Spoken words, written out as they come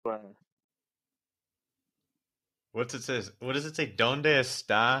What's it says? What does it say? Donde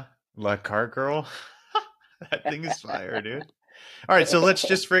está la car girl? That thing is fire, dude. All right, so let's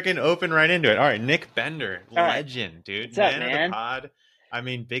just freaking open right into it. All right, Nick Bender, All right. legend, dude, What's up, man of the man? pod. I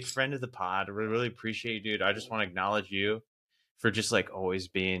mean, big friend of the pod. We really appreciate you, dude. I just want to acknowledge you for just like always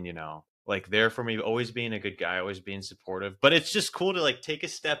being, like there for me, always being a good guy, always being supportive. But it's just cool to like take a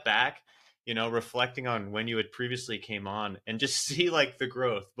step back, reflecting on when you had previously came on and just see like the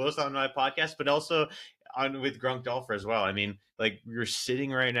growth, both on my podcast, but also on with Grunk Dolpher as well. I mean, like you're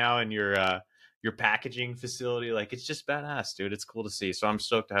sitting right now in your packaging facility. Like it's just badass, dude. It's cool to see. So I'm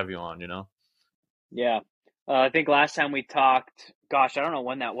stoked to have you on. Yeah. I think last time we talked, gosh, I don't know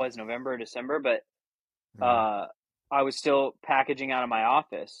when that was, November or December, but Mm. uh, I was still packaging out of my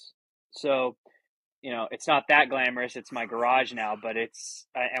office. So, it's not that glamorous. It's my garage now, but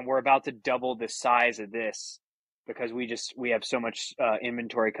and we're about to double the size of this because we have so much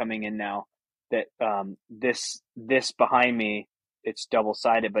inventory coming in now that this behind me, it's double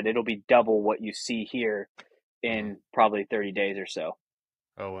sided, but it'll be double what you see here Uh-huh. in probably 30 days or so.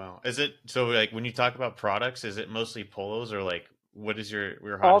 Oh wow. Is it so like when you talk about products, is it mostly polos or like what is your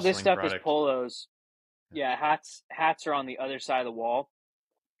All hottest this selling stuff is product? polos. Yeah, hats are on the other side of the wall,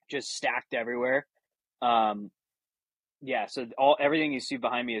 just stacked everywhere. Um, yeah, so all everything you see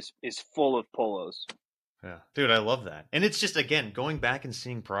behind me is full of polos. Yeah. Dude, I love that. And it's just again going back and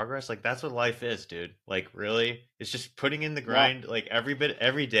seeing progress, like that's what life is, dude. Like really, it's just putting in the Yeah, grind like every bit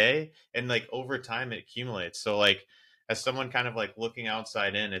every day and like over time it accumulates. So like as someone kind of like looking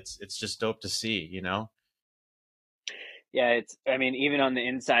outside in, it's just dope to see. yeah. I mean, even on the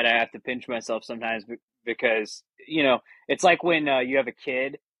inside, I have to pinch myself sometimes because it's like when you have a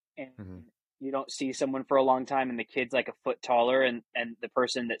kid and Mhm. you don't see someone for a long time, and the kid's like a foot taller, and the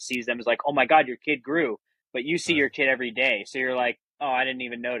person that sees them is like, "Oh my God, your kid grew," but you see Right. your kid every day, so you're like, "Oh, I didn't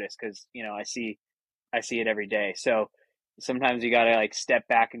even notice," because I see it every day. So sometimes you got to like step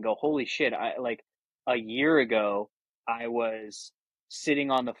back and go, holy shit. I like a year ago, I was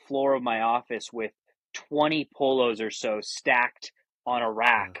sitting on the floor of my office with 20 polos or so stacked on a Yeah.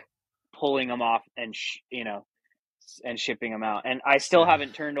 rack, pulling them off and shipping them out. And I still Yeah.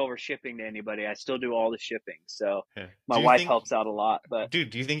 haven't turned over shipping to anybody. I still do all the shipping. So Yeah. my Do you wife think helps out a lot, but Dude,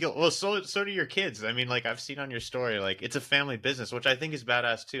 do you think you'll? Well, so do your kids. I mean, like I've seen on your story, like it's a family business, which I think is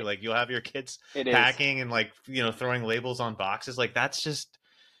badass too. Like you'll have your kids it is. packing and like throwing labels on boxes. Like that's just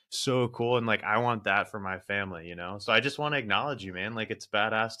so cool, and like I want that for my family. So I just want to acknowledge you, man. Like it's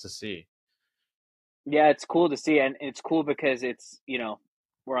badass to see. Yeah, it's cool to see, and it's cool because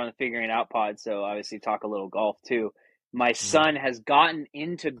we're on the figuring it out pod, so obviously talk a little golf too. My Mm, son has gotten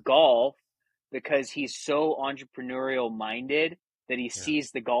into golf because he's so entrepreneurial minded that he yeah,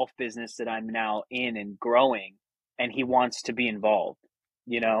 sees the golf business that I'm now in and growing, and he wants to be involved,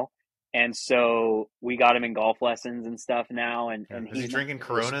 you know? And so we got him in golf lessons and stuff now, and, yeah. and Is he he's not drinking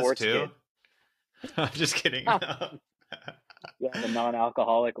really a Coronas sports too? kid. I'm just kidding. Yeah, the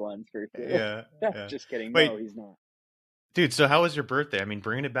non-alcoholic ones for sure. Yeah, yeah. Just kidding. No, Wait, he's not. dude, so how was your birthday? I mean,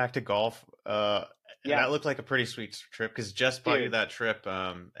 bringing it back to golf, Yeah, that looked like a pretty sweet trip because Jess bought you dude. that trip,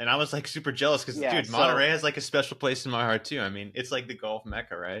 and I was like super jealous because, Yeah, dude, so Monterey has like a special place in my heart too. I mean, it's like the golf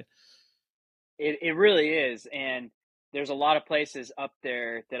mecca, right? it really is, and there's a lot of places up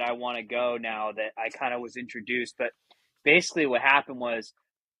there that I want to go now that I kind of was introduced. But basically, what happened was,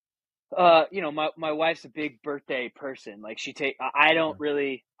 my wife's a big birthday person. Like I don't Mm.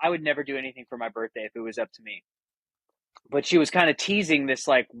 really, I would never do anything for my birthday if it was up to me. But she was kind of teasing this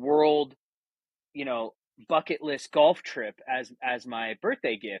like world, you know, bucket list golf trip as my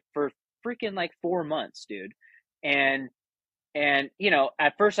birthday gift for freaking like 4 months, dude. And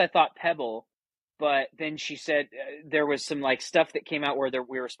at first I thought Pebble, but then she said there was some like stuff that came out where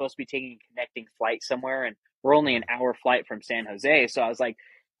we were supposed to be taking a connecting flight somewhere, and we're only an Uh, hour flight from San Jose. So I was like,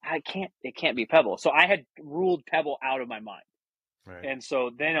 it can't be Pebble. So I had ruled Pebble out of my mind. right. And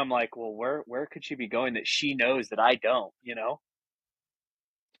so then I'm like, well, where could she be going that she knows that I don't?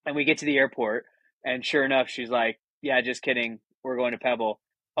 And we get to the airport, and sure enough, she's like, yeah, just kidding. We're going to Pebble.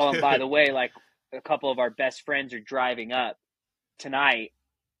 Oh, and by the way, like a couple of our best friends are driving up tonight,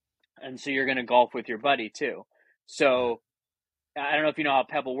 and so you're going to golf with your buddy too. Yeah. So I don't know if you know how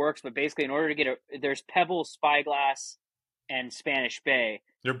Pebble works, but basically, in order to there's Pebble, Spyglass, and Spanish Bay,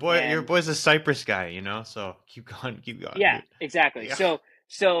 Your and boy's a Cypress guy. So keep going, yeah, dude. exactly. Yeah. So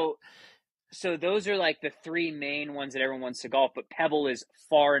so those are like the three main ones that everyone wants to golf, but Pebble is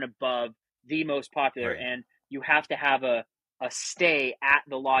far and above the most popular, Right. and you have to have a stay at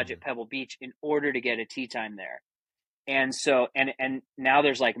the lodge at Mhm. Pebble Beach in order to get a tee time there. And so and now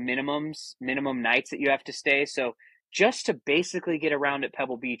there's like minimum nights that you have to stay. So just to basically get around at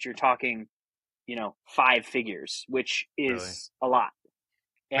Pebble Beach, you're talking five figures, which Really? is a lot.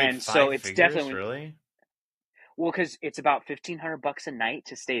 Wait, And so five it's figures? definitely, Really? well, because it's about $1,500 a night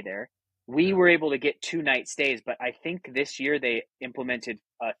to stay there. We Yeah. were able to get 2 night stays, but I think this year they implemented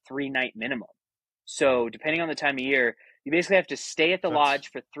a 3 night minimum. Right. So depending on the time of year, you basically have to stay at the That's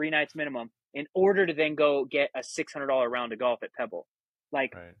lodge for 3 nights minimum in order to then go get a $600 round of golf at Pebble.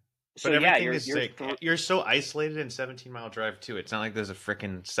 Like, right. so But yeah, everything you're is you're like th- you're so isolated in 17-mile drive too. It's not like there's a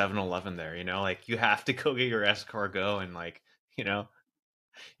freaking 7-Eleven there, you know? Like you have to go get your escargot and like, you know,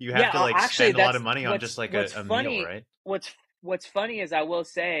 you have yeah. to like Actually, spend a lot of that's money on just like what's a meal, funny. right? What's funny is I will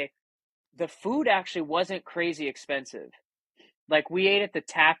say the food actually wasn't crazy expensive. Like we ate at the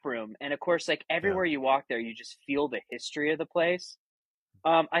tap room, and of course, like Yeah. everywhere you walk there, you just feel the history of the place.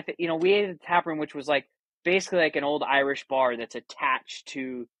 I think we ate at the tap room, which was like basically like an old Irish bar that's attached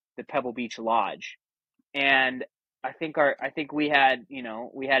to the Pebble Beach Lodge. And I think we had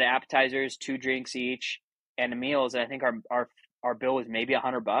appetizers, 2 drinks each, and the meals. And I think our bill was maybe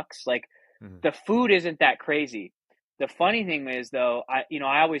 $100. Like Mhm. the food isn't that crazy. The funny thing is though, I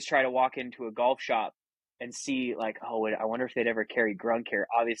always try to walk into a golf shop and see like, oh, I wonder if they'd ever carry Grunk here.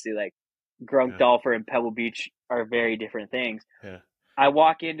 Obviously, like Grunk Yeah. Golfer and Pebble Beach are very different things. Yeah. I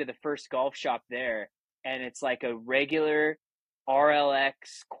walk into the first golf shop there, and it's like a regular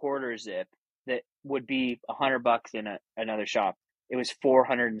RLX quarter zip that would be $100 in another shop. It was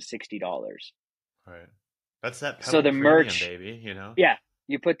 $460. Right. That's that So Pebble the premium, merch, baby, you know? yeah,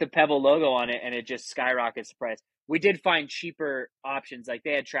 you put the Pebble logo on it, and it just skyrockets the price. We did find cheaper options, like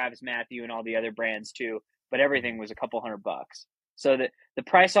they had Travis Matthew and all the other brands too, but everything Mhm. was a couple $100. So the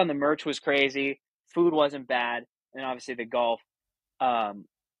price on the merch was crazy. Food wasn't bad, and obviously the golf. Um,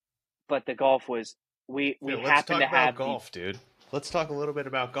 but the golf was we Yeah, let's happened talk to about have the golf, dude. Let's talk a little bit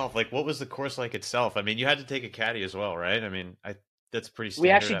about golf. Like, what was the course like itself? I mean, you had to take a caddy as well, right? I mean, I that's pretty we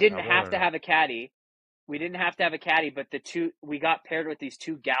standard actually at didn't Pebble, have or to no? have a caddy. We didn't have to have a caddy, but the two we got paired with these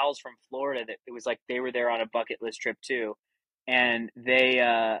two gals from Florida that it was like they were there on a bucket list trip too, and they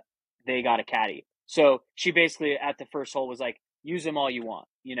got a caddy. So she basically at the first hole was like, use them all you want,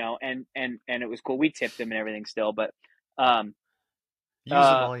 and it was cool. We tipped them and everything still, but um Use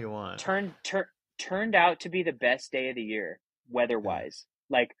them uh all you want. turned tur- turned out to be the best day of the year weather Yeah. wise.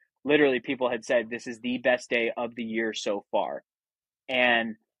 Like literally, people had said this is the best day of the year so far,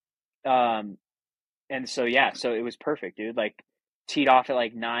 and um so yeah, so it was perfect, dude. Like teed off at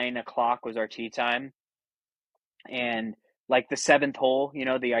like 9 o'clock was our tee time, and like the seventh hole, the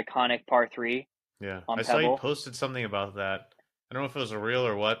iconic par three Yeah. on I saw you Pebble. posted something about that. I don't know if it was a reel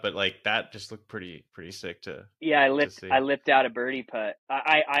or what, but like that just looked pretty sick Yeah, I to lipped I see. lipped out a birdie putt.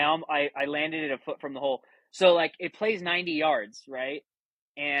 I landed it a foot from the hole. So like it plays 90 yards, right?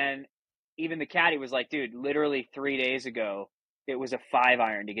 And even the caddy was like, dude, literally 3 days ago, it was a 5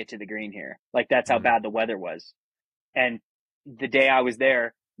 iron to get to the green here. Like that's how Mm. bad the weather was. And the day I was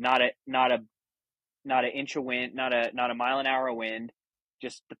there, not an inch of wind, not a mile an hour of wind,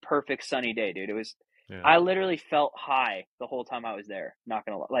 just the perfect sunny day, dude. It was. Yeah. I literally felt high the whole time I was there. Not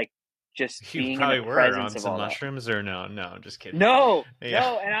gonna lie, like just You being in the probably were presence on of some all that. mushrooms or no? No, I'm just kidding. No, Yeah.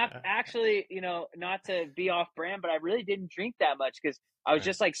 no, and I actually, not to be off brand, but I really didn't drink that much because I was Right.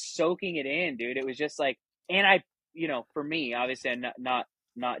 just like soaking it in, dude. It was just like, and for me, obviously, I'm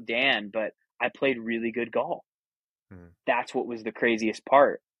not Dan, but I played really good golf. Mm. That's what was the craziest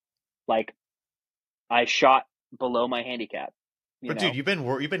part. Like I shot below my handicap. You But dude,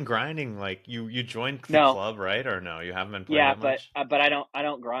 know, you've been grinding like you joined the no, club, right? Or no, you haven't been playing yeah, that but much? I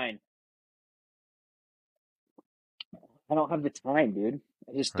don't grind. I don't have the time, dude.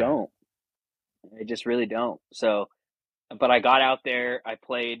 I just Right. don't. I just really don't. So, but I got out there.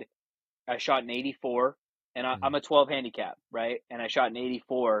 I shot an 84, and Mm. I'm a 12 handicap, right? And I shot an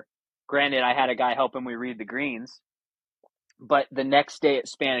 84. Granted, I had a guy helping me read the greens, but the next day at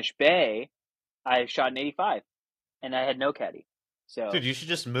Spanish Bay, I shot an 85, and I had no caddy. Dude, So, you should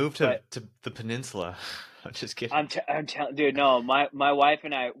just move but to the peninsula. I'm just kidding. I'm telling, dude, no, my wife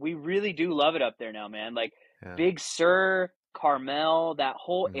and I, we really do love it up there now, man. Like Yeah. Big Sur, Carmel, that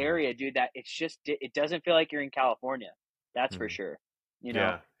whole Mm. area, dude. That it doesn't feel like you're in California. That's for Mm. sure.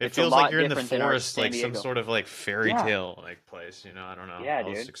 Yeah. It It's a feels like lot you're in the different than our forest, San like some Diego. sort of like fairy Yeah, tale like place, you know? I don't know yeah, how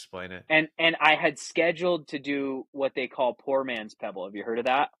else to dude. explain it. And I had scheduled to do what they call Poor Man's Pebble. Have you heard of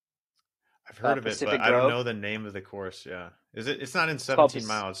that? I've heard of it, but Pacific I don't Grove. know the name of the course. Yeah. It's not in It's called 17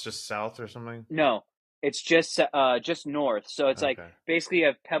 miles, it's just south or something? No, it's just north. So it's like Okay. basically you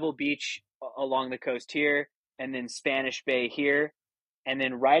have Pebble Beach along the coast here, and then Spanish Bay here, and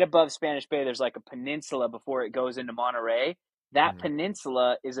then right above Spanish Bay there's like a peninsula before it goes into Monterey. That Mm.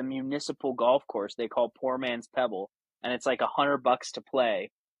 peninsula is a municipal golf course they call Poor Man's Pebble, and it's like $100 to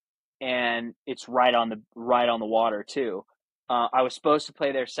play. and it's right on the water too. I was supposed to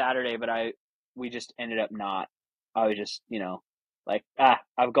play there Saturday, but we just ended up not. I was just, like,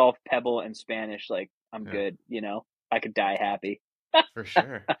 I've golfed Pebble and Spanish, like I'm Yeah, good, I could die happy. for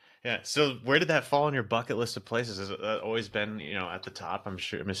sure. Yeah. So where did that fall on your bucket list of places? Has it always been, at the top? I'm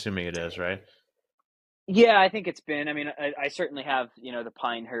sure. I'm assuming it is, right? Yeah, I think it's been. I mean, I certainly have, the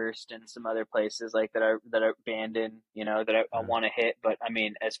Pinehurst and some other places like that are abandoned, that I Uh, want to hit. But I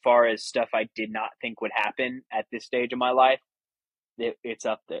mean, as far as stuff I did not think would happen at this stage of my life, it's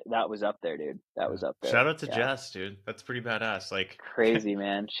up there. That was up there, dude. That yeah. was up there. Shout out to Yeah, Jess, dude. That's pretty badass. Like, crazy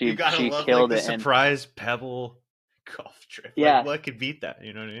man. you She gotta she love like killed the it, and surprise Pebble golf trip. Like, yeah, what could beat that?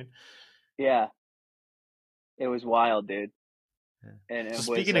 You know what I mean? yeah, it was wild, dude. Yeah. And So it was,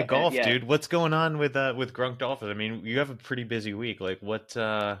 speaking of golf, yeah. dude, what's going on with Grunk Dolphins? I mean, you have a pretty busy week. Like, what's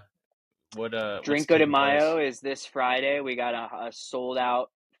Drinko de taking Mayo place? is this Friday. We got a sold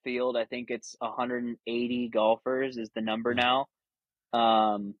out field. I think it's 180 golfers is the number Uh,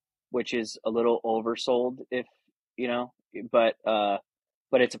 now, which is a little oversold if you know, but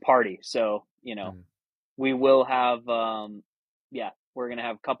it's a party, so mm, we will have yeah, we're gonna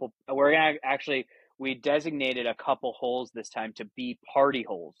have a couple. We're gonna actually we designated a couple holes this time to be party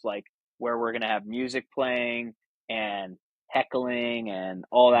holes, like where we're gonna have music playing and heckling and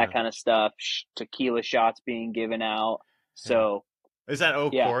all that uh, kind of stuff. Tequila shots being given out. yeah. So Is that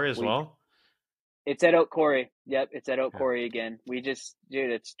Oak yeah, Quarry as we well? it's at Oak Quarry. Yep, it's at Oak Yeah. Quarry again. We just, dude,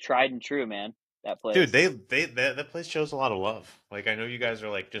 it's tried and true, man. That Dude, place. that place shows a lot of love. Like, I know you guys are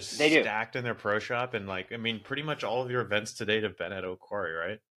like just They do. stacked in their pro shop, and like, I mean, pretty much all of your events to date have been at Oak Quarry,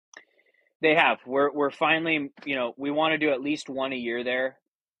 right? They have. We're finally, we want to do at least one a year there.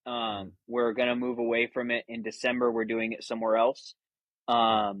 Mm, We're gonna move away from it in December. We're doing it somewhere else. mm,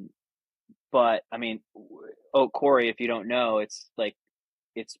 Um, but I mean, Oak Quarry, if you don't know, it's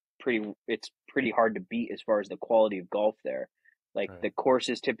pretty hard to beat as far as the quality of golf there. Like right. the course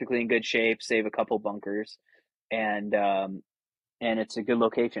is typically in good shape, save a couple bunkers, and it's a good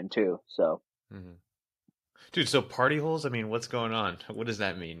location too. So. Hmm. Dude, so party holes? I mean, what's going on? What does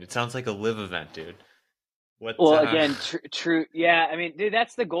that mean? It sounds like a live event, dude. What Well, again, true. Yeah, I mean, dude,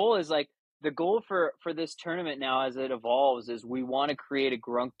 that's the goal. Is like the goal for this tournament now, as it evolves, is we want to create a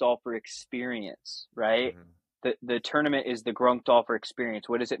Grunk Dolpher experience, right? Mhm, The tournament is the Grunk Dolpher experience.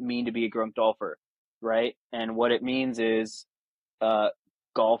 What does it mean to be a Grunk Dolpher, right? And what it means is, uh,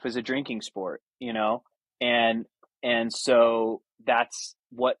 golf is a drinking sport, and so that's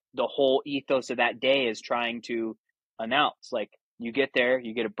what the whole ethos of that day is trying to announce. Like you get there,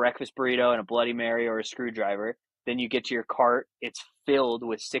 you get a breakfast burrito and a Bloody Mary or a screwdriver. Then you get to your cart. It's filled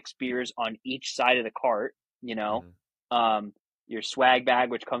with 6 beers on each side of the cart. You know, mhm. um, your swag bag,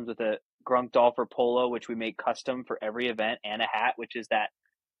 which comes with a Grunk Dolpher polo, which we make custom for every event, and a hat, which is that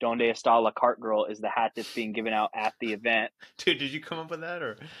Donde está la cart girl, is the hat that's being given out at the event. Dude, did you come up with that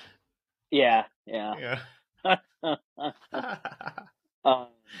or? Yeah, yeah. Yeah. um,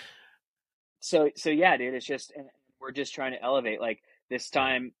 so yeah, dude, it's just, and we're just trying to elevate. Like this Right.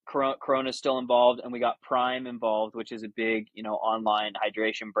 time, Corona's still involved, and we got Prime involved, which is a big, online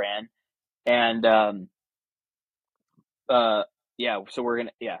hydration brand. And uh, yeah, so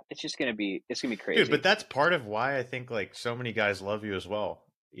yeah, it's gonna be Dude, but crazy. that's part of why I think like so many guys love you as well.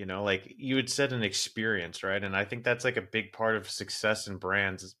 Like you had said an experience, right? And I think that's like a big part of success in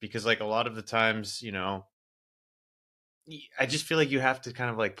brands is because like a lot of the times, I just feel like you have to kind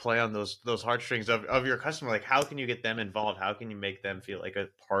of like play on those heartstrings of your customer. Like, how can you get them involved? How can you make them feel like a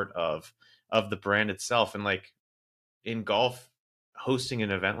part of the brand itself? And like in golf, hosting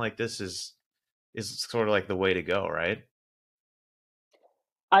an event like this is sort of like the way to go, right?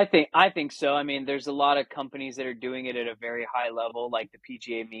 I think so. I mean, there's a lot of companies that are doing it at a very high level, like the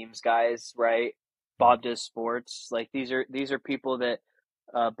PGA memes guys, right? Mm, Bob Does Sports. Like these are people that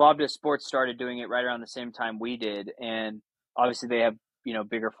Bob Does Sports started doing it right around the same time we did, and obviously they have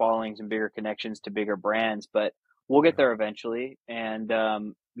bigger followings and bigger connections to bigger brands, but we'll get right. there eventually. And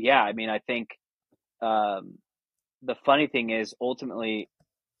yeah, I mean, I think um, the funny thing is ultimately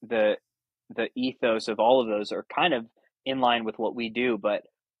the ethos of all of those are kind of in line with what we do, but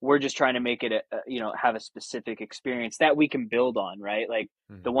we're just trying to make it have a specific experience that we can build on, right? Like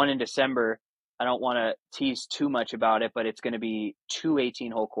the Hmm. one in December, I don't want to tease too much about it, but it's going to be two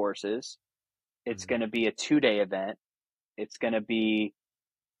 18-hole courses. It's Hmm. going to be a 2-day event. It's going to be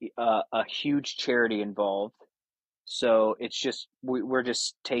a huge charity involved. So it's just we're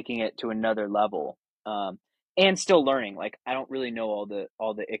just taking it to another level, and still learning. Like I don't really know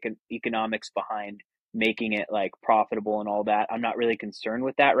all the economics behind making it like profitable and all that. I'm not really concerned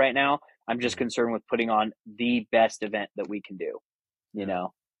with that right now. I'm just Hmm. concerned with putting on the best event that we can do. You Yeah.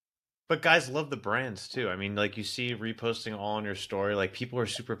 know. But guys love the brands too. I mean, like you see reposting all on your story, like people are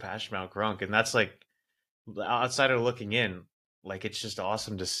super passionate about Grunk, and that's like outside of looking in, like it's just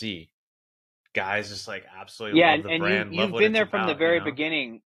awesome to see guys just like absolutely Yeah, love the and brand, love you've what been it's there from the about, you very know?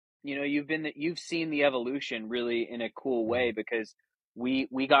 beginning. You know, you've seen the evolution really in a cool way Mm, because we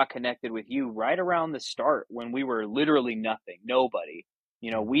got connected with you right around the start when we were literally nothing, nobody.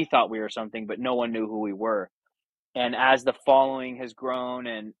 You know, mm, we thought we were something, but no one knew who we were. And as the following has grown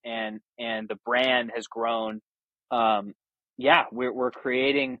and the brand has grown, um, yeah, we're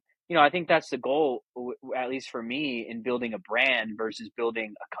creating. You know, I think that's the goal, at least for me, in building a brand versus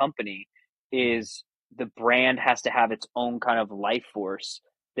building a company, mm. is the brand has to have its own kind of life force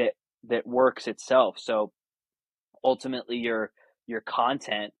that works itself. So ultimately, your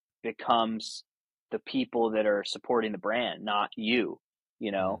content becomes the people that are supporting the brand, not you.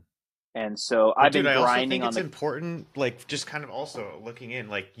 You Mm. know, and so But I've dude, been I also grinding think on it's the. important, like just kind of also looking in,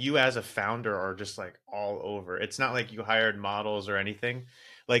 like you as a founder are just like all over. It's not like you hired models or anything.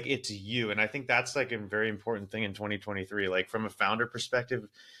 Like it's you. And I think that's like a very important thing in 2023. Like from a founder perspective,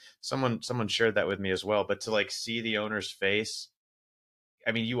 someone shared that with me as well. But to like see the owner's face,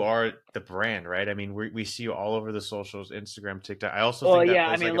 I mean, you are the brand, right? I mean, we see you all over the socials, Instagram, TikTok. I also Well, think that yeah,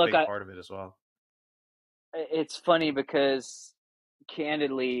 I plays like mean, a look, big part of it as well. it's funny because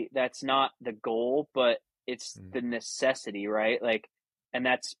candidly, that's not the goal, but it's Mm, the necessity, right? Like, and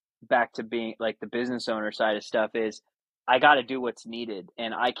that's back to being like the business owner side of stuff is I got to do what's needed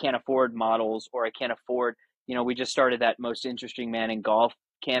and I can't afford models or I can't afford, you know, we just started that most interesting man in golf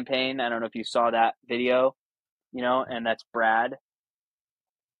campaign. I don't know if you saw that video, you know, mm. and that's Brad.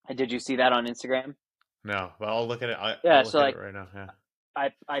 Did you see that on Instagram? No, but I'll look at it. Yeah. I'll So look at it like right now. Yeah.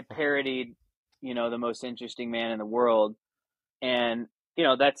 I parodied, you know, the most interesting man in the world. And, you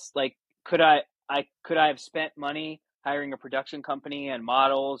know, that's like, could I have spent money hiring a production company and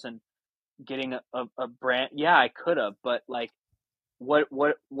models and getting a brand? Yeah, I could have, but like, what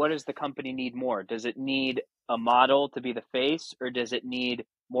does the company need more? Does it need a model to be the face, or does it need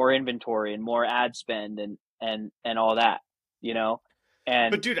more inventory and more ad spend and all that, you know?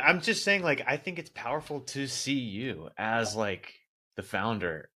 But And dude, I'm just saying, like, I think it's powerful to see you as like the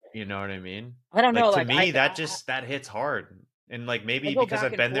founder. You know what I mean? I don't know, Like to like me, that just that hits hard. And like I maybe go because back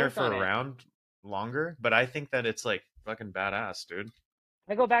I've and been there forth for on it. around longer, but I think that it's like fucking badass, dude.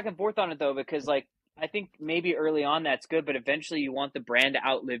 I go back and forth on it though because like I think maybe early on that's good, but eventually you want the brand to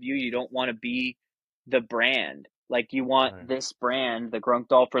outlive you. You don't want to be the brand. Like you want Right. this brand, the Grunk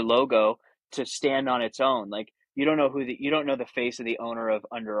Dolphin logo, to stand on its own. Like you don't know the face of the owner of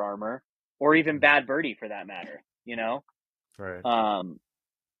Under Armour or even Mm, Bad Birdie for that matter. You know, right. um,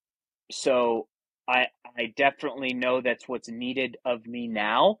 so I I definitely know that's what's needed of me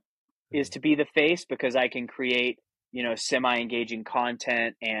now is Mm, to be the face because I can create, you know, semi engaging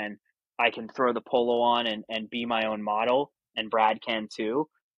content and I can throw the polo on and be my own model and Brad can too.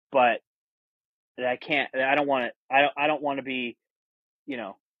 But I can't I don't want to I don't want to be, you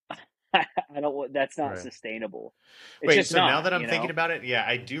know, I don't that's not right. sustainable. It's Wait, just so now not, that I'm you thinking know. about it, yeah,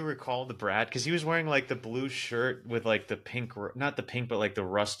 I do recall the Brad because he was wearing like the blue shirt with like the pink, not the pink, but like the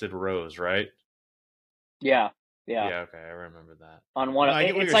rusted rose, right? Yeah. Yeah. Yeah, okay, I remember that. On one No, I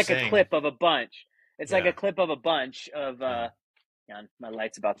get what it's you're like a saying. clip of a bunch. It's like a Yeah, clip of a bunch of yeah. hang on, my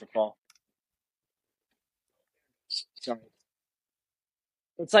light's about to fall. Sorry.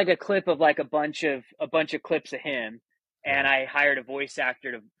 It's like a clip of like a bunch of clips of him, and Yeah. I hired a voice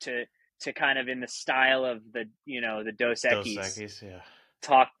actor to kind of in the style of the you know the Dos Dos Equis Equis, yeah.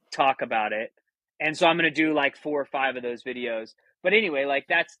 talk about it, and so I'm gonna do like 4 or 5 of those videos. But anyway, like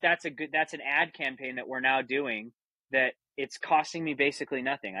that's a good that's an ad campaign that we're now doing that it's costing me basically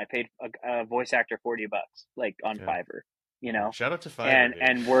nothing. I paid a voice actor $40 like on Yeah. Fiverr, you Yeah. know, Shout out to Fiverr, and dude.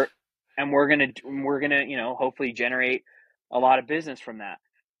 we're gonna you know hopefully generate a lot of business from that.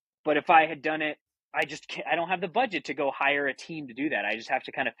 But if I had done it, I just can't, I don't have the budget to go hire a team to do that. I just have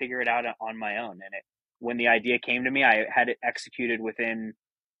to kind of figure it out on my own. And it when the idea came to me, I had it executed within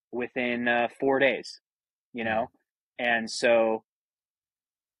 4 days. You Mm, know, and so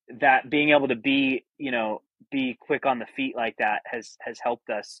that being able to be you know be quick on the feet like that has helped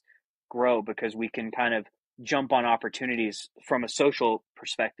us grow because we can kind of jump on opportunities from a social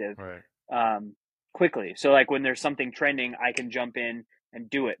perspective right. um, quickly. So like when there's something trending, I can jump in and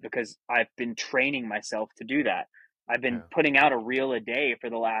do it because I've been training myself to do that. I've been Yeah. putting out a reel a day for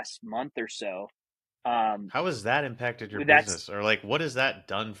the last month or so. Um, How has that impacted your that's business? Or like what has that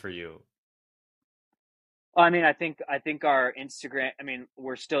done for you? I mean, I think our Instagram. I mean,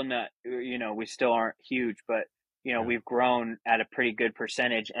 we're still not. You know, we still aren't huge, but you know, Yeah. we've grown at a pretty good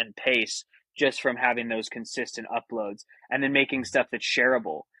percentage and pace just from having those consistent uploads and then making Mm, stuff that's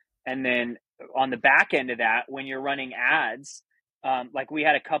shareable. And then on the back end of that, when you're running ads, like we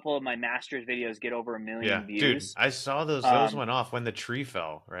had a couple of my master's videos get over 1 Yeah, million dude, views. I saw those. Those Um, went off when the tree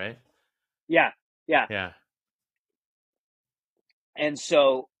fell, right? yeah, yeah. Yeah. And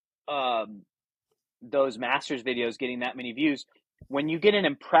so um, those master's videos getting that many views, when you get an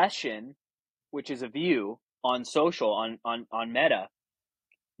impression, which is a view on social, on Meta,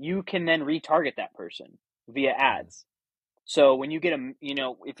 you can then retarget that person via Mhm. ads. So when you get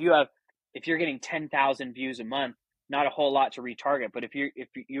if you're getting 10,000 views a month, not a whole lot to retarget, but if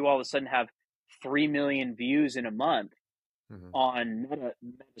you all of a sudden have 3 million views in a month Mhm. on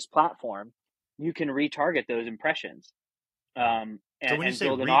Meta's platform, you can retarget those impressions, Right. So when you and say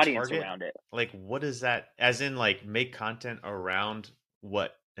build an audience retarget, around it. like what is that? As in like make content around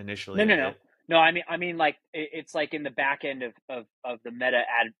what initially No, it no, no, hit? no. I mean, like it's like in the back end of the Meta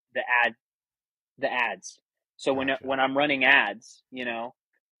the ads. So Gotcha. when I'm running ads,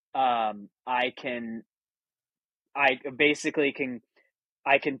 I basically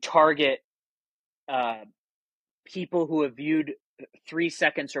I can target uh, people who have viewed 3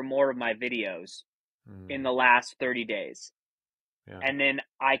 seconds or more of my videos in Mm, the last 30 days. yeah. And then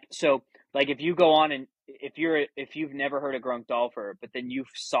so like if you go on and if you've never heard of Grunk Dolpher, but then you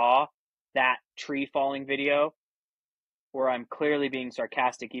saw that tree falling video where I'm clearly being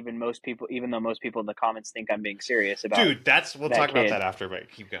sarcastic, even though most people in the comments think I'm being serious about Dude, that's we'll that talk about kid. that after,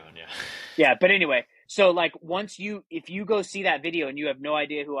 but keep going, yeah. Yeah, but anyway, so like if you go see that video and you have no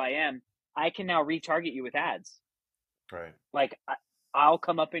idea who I am, I can now retarget you with ads. Right. Like I'll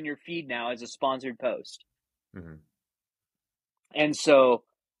come up in your feed now as a sponsored post. Hmm. And so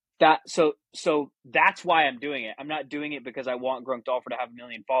that's why I'm doing it. I'm not doing it because I want Grunk Dolpher to have 1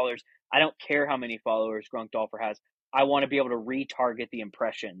 million followers. I don't care how many followers Grunk Dolpher has. I want to be able to retarget the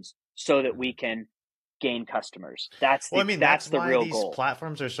impressions so that we Hmm. can gain customers. Well, I mean, that's That's the why real these goal.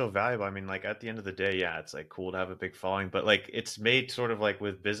 platforms are so valuable. I mean, like at the end of the day, yeah, it's like cool to have a big following, but like it's made sort of like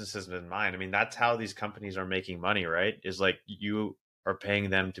with businesses in mind. I mean, that's how these companies are making money, right? Is like you are paying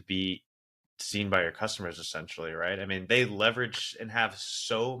them to be seen by your customers essentially, right? I mean, they leverage and have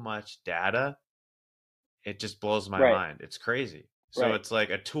so much data. It just blows my Right, mind. It's crazy. So right. it's like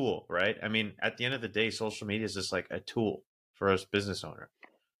a tool, right? I mean, at the end of the day, social media is just like a tool for us business owner.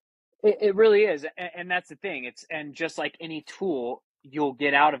 It really is, and that's the thing. And just like any tool, you'll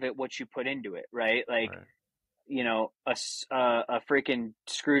get out of it what you put into it, right? Like Right. a freaking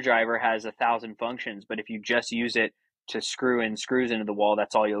screwdriver has 1,000 functions, but if you just use it to screw in screws into the wall,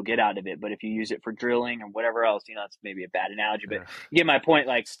 that's all you'll get out of it. But if you use it for drilling or whatever else, that's maybe a bad analogy, but Yeah. you get my point.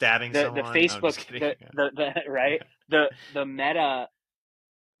 Like Stabbing the someone. No, I'm Facebook, just kidding. the right, the Meta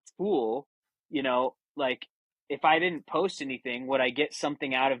tool, like if I didn't post anything, would I get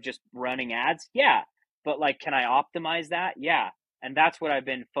something out of just running ads? Yeah. But like, can I optimize that? Yeah. And that's what I've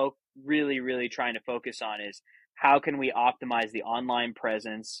been really, really trying to focus on is how can we optimize the online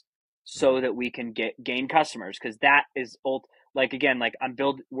presence so Mhm. that we can gain customers? Cause that is like, again, like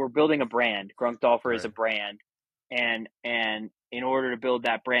we're building a brand. Grunk Dolpher is a Right. brand. And in order to build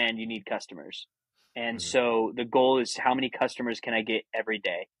that brand, you need customers. And Mhm. so the goal is how many customers can I get every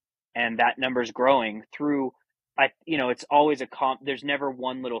day? And that number is growing through it's always there's never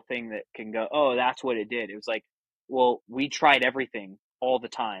one little thing that can go, oh, that's what it did. It was like, well, we tried everything all the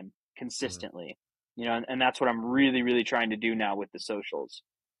time Mhm. consistently, and that's what I'm really, really trying to do now with the socials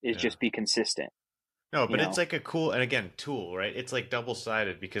is Yeah. just be consistent, No, you but it's know? like a cool and again tool, right? It's like double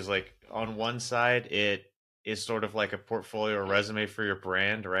sided because like on one side it is sort of like a portfolio or resume for your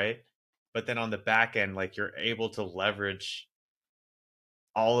brand, right? But then on the back end, like you're able to leverage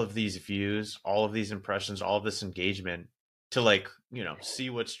all of these views, all of these impressions, all of this engagement to like, see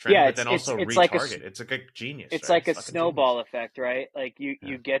what's trending, Yeah, but then also it's like retarget. It's like a genius, it's right? like It's a fucking genius. snowball effect, right? Like Yeah.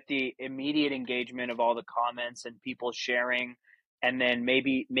 you get the immediate engagement of all the comments and people sharing, and then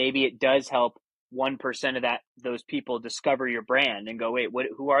maybe it does help 1% of those people discover your brand and go, wait,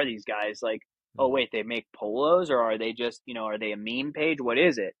 who are these guys? Like, oh Hmm. wait, they make polos, or are they just are they a meme page? What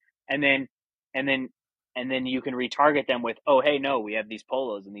is it? And then and then and then you can retarget them with, oh hey, no, we have these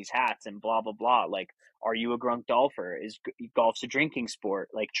polos and these hats and blah blah blah. Like, are you a Grunk Golfer? Is golf's a drinking sport?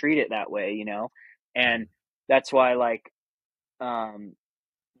 Like, treat it that way. And Hmm. that's why, like, um,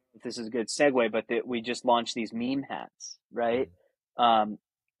 if this is a good segue, but we just launched these meme hats, right? Hmm. Um,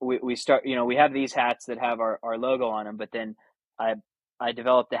 we start, we have these hats that have our logo on them, but then I I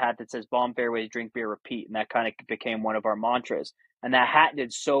developed a hat that says "Bomb Fairways, Drink Beer, Repeat," and that kind of became one of our mantras. And that hat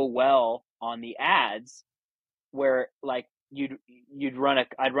did so well on the ads where like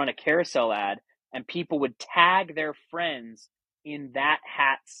I'd run a carousel ad, and people would tag their friends in that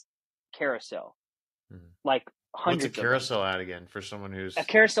hat's carousel, Hmm. like What's a hundreds of them. carousel ad again for someone A who's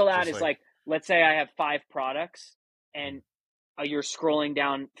carousel ad just is like, like, let's say I have 5 products, mm, and you're scrolling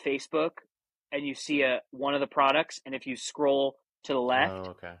down Facebook, and you see one of the products, and if you scroll to the oh, left,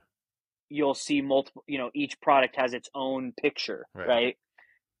 okay, you'll see multiple. Each product has its own picture, right, right?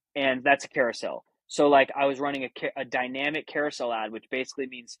 And that's a carousel. So like I was running a dynamic carousel ad, which basically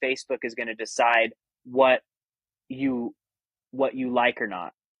means Facebook is going to decide what you what you like or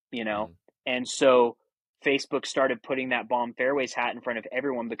not, you know? mm, And so Facebook started putting that Bomb Fairways hat in front of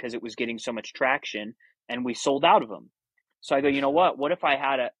everyone because it was getting so much traction, and we sold out of them. So I go, oh you know shit, what? What if I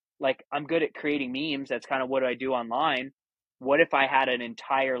had I'm good at creating memes. That's kind of what I do online. What if I had an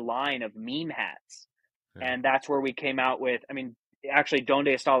entire line of meme hats? yeah, And that's where we came out with, I mean, actually, Donde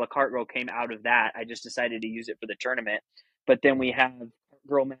Está La Cart Girl came out of that. I just decided to use it for the tournament. But then we mm, have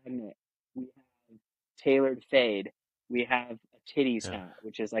Girl Magnet, we have Tailored Fade, we have a Titties yeah, hat,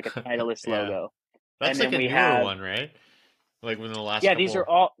 which is like a Titleist yeah. logo. And That's like then a we newer have, one, right? Like within the last yeah, these are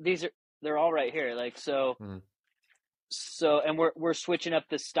couple. all, these are, they're all right here. Like, so, Mm, and we're switching up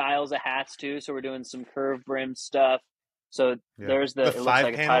the styles of hats too. So we're doing some curved brim stuff. So yeah, there's the it looks five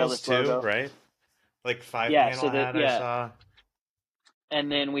like a panels Titleist too, logo. right? Like five Yeah. panel So hat I yeah. saw.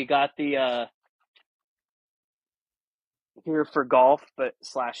 And then we got the, here for golf, but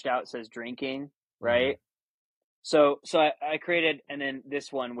slashed out says drinking, Mm, right? So I created, and then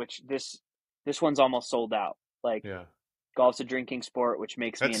this one, which this one's almost sold out. Like, yeah. golf's a drinking sport, which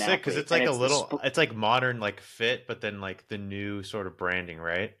makes me That's an sick because athlete, it's and like a it's the little, it's like modern, like fit, but then like the new sort of branding,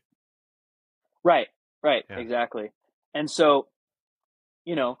 right? right, right, Yeah. exactly. And so,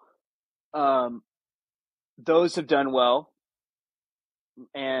 you know, um, those have done well,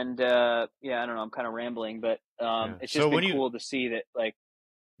 and yeah, I don't know, I'm kind of rambling, but Yeah. it's So just been when you cool to see that. Like,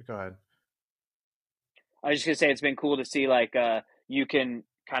 go ahead. I was just gonna say, it's been cool to see like you can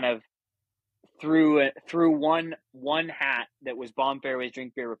kind of through one hat that was Bomb Fairways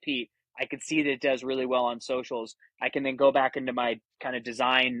Drink Beer Repeat. I could see that it does really well on socials. I can then go back into my kind of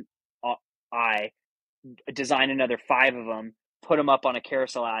design eye, design another 5 of them, put them up on a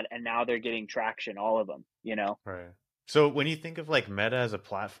carousel ad, and now they're getting traction, all of them, you know? Right. So when you think of like Meta as a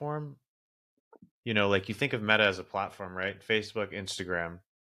platform, like you think of Meta as a platform, right? Facebook, Instagram.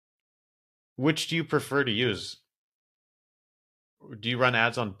 Which do you prefer to use? Do you run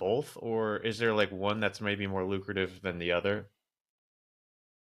ads on both, or is there like one that's maybe more lucrative than the other?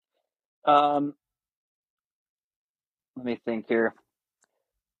 Um, Let me think here.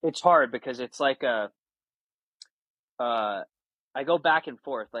 It's hard because it's like uh, I go back and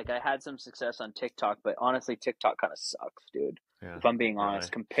forth. Like, I had some success on TikTok, but honestly, TikTok kind of sucks, dude. Yeah, If I'm being really.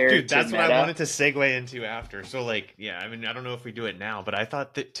 honest, compared Dude, to that's what I Meta. wanted to segue into after. So like, yeah, I mean, I don't know if we do it now, but I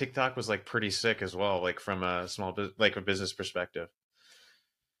thought that TikTok was like pretty sick as well, like from a like a business perspective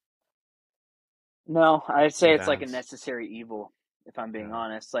No, I'd say with it's like a ads. necessary evil, if I'm being Yeah.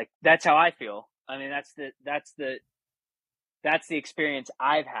 honest. Like, that's how I feel. I mean, that's the experience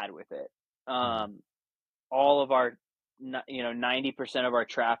I've had with it. Hmm. All of our 90% of our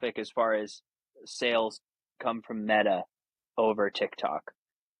traffic as far as sales come from Meta over TikTok.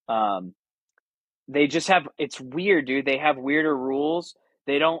 Um, they just have, it's weird, dude. They have weirder rules.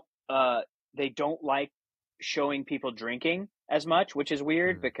 They don't uh they don't like showing people drinking as much, which is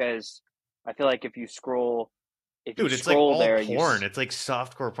weird Hmm. because I feel like if you Dude, it's like scroll all there, porn. It's like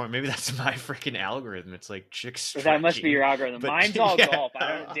softcore porn. Maybe that's my freaking algorithm. It's like chicks that must be stretching. your algorithm. But Mine's all yeah, golf. I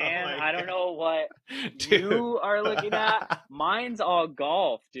don't, oh Dan. my I don't god, know what dude. you are looking at. Mine's all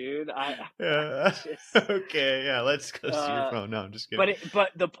golf, dude. I Yeah. just Okay, yeah. Let's go see your uh, phone. No, I'm just kidding. but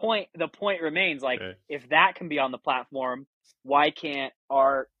the point remains, like, Okay. if that can be on the platform, why can't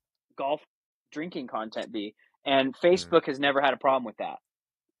our golf drinking content be? And Mm, Facebook has never had a problem with that.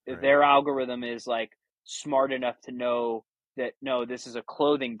 right. Their algorithm is like smart enough to know that, no, this is a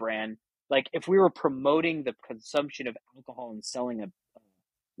clothing brand. Like, if we were promoting the consumption of alcohol and selling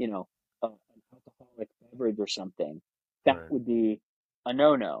you know an alcoholic beverage or something, that Right. would be a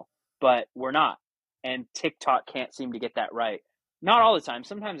no-no. But we're not, and TikTok can't seem to get that right. Not all Mm. the time.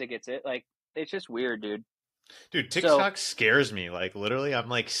 Sometimes it gets it. Like, it's just weird, dude. Dude, So TikTok scares me. Like literally, I'm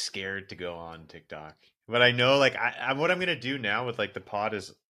like scared to go on TikTok. But I know like what I'm gonna do now with like the pod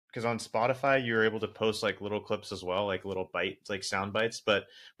is because on Spotify you're able to post like little clips as well, like little bites, like sound bites. But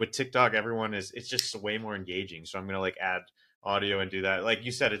with TikTok, everyone is it's just way more engaging. So I'm gonna like add audio and do that. Like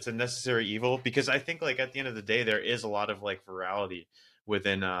you said, it's a necessary evil because I think like at the end of the day there is a lot of like virality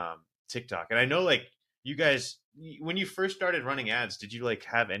within TikTok. And I know like you guys when you first started running ads, did you like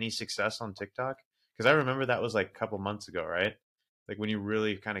have any success on TikTok? Because I remember that was like a couple months ago, right? Like when you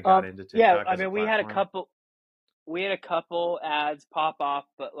really kind of got into yeah, TikTok I as a mean, platform. we had a couple ads pop off,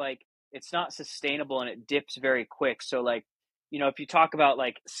 but like it's not sustainable and it dips very quick. So like, if you talk about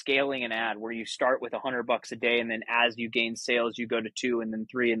like scaling an ad where you start with $100 a day, and then as you gain sales, you go to 2 and then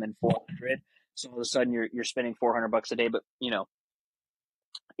 3 and then 400. So all of a sudden you're spending $400 a day, but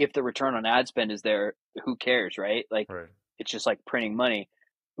if the return on ad spend is there, who cares, right? Like Right. it's just like printing money.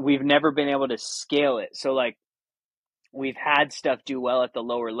 We've never been able to scale it. So like we've had stuff do well at the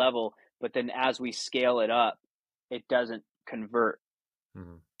lower level, but then as we scale it up, it doesn't convert.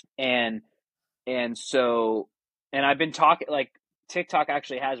 Mm-hmm. And I've been talking, like TikTok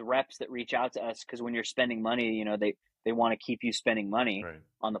actually has reps that reach out to us because when you're spending money, they want to keep you spending money Right.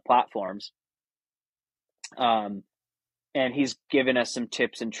 on the platforms. And he's given us some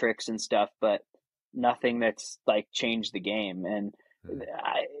tips and tricks and stuff, but nothing that's like changed the game. And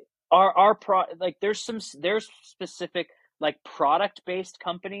Mm-hmm. like there's specific like product based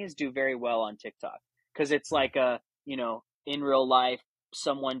companies do very well on TikTok because it's like in real life,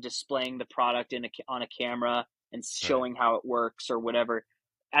 someone displaying the product on a camera and Right. showing how it works or whatever.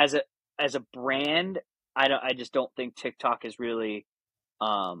 As a brand, I just don't think TikTok is really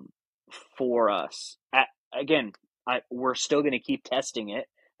for us. Again, we're still going to keep testing it,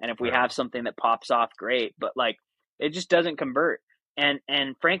 and if we Right. have something that pops off, great. But like, it just doesn't convert. And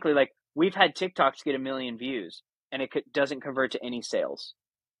frankly, like we've had TikToks get 1 million views, and doesn't convert to any sales.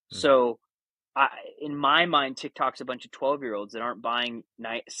 Mm-hmm. So, in my mind, TikTok's a bunch of 12-year-olds that aren't buying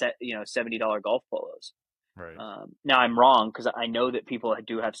 $70 golf polos. Right. Now I'm wrong because I know that people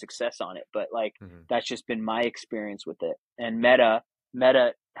do have success on it, but like Mm-hmm. that's just been my experience with it. And Meta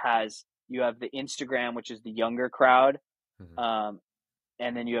has, you have the Instagram, which is the younger crowd, Mm-hmm. um,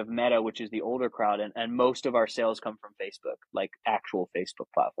 and then you have Meta, which is the older crowd, and most of our sales come from Facebook, like actual Facebook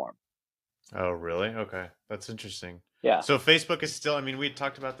platform. Oh, really? Okay. That's interesting. Yeah, So Facebook is still, I mean, we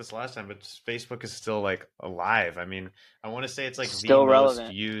talked about this last time, but Facebook is still like alive. I mean, I want to say it's like the still most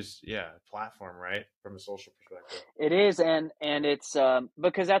relevant. used, yeah, platform, right? From a social perspective. It is, and it's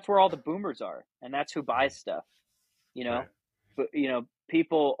because that's where all the boomers are, and that's who Mhm. buys stuff. You know, Right. but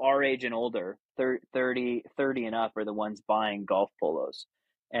people our age and older, 30 and up, are the ones buying golf polos,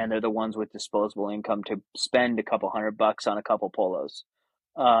 and Mhm. they're the ones with disposable income to spend a couple $100 on a couple polos.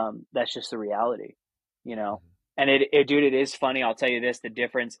 That's just the reality, you know. Mhm. And dude, it is funny. I'll tell you this: the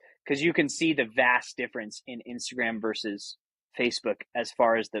difference, because you can see the vast difference in Instagram versus Facebook as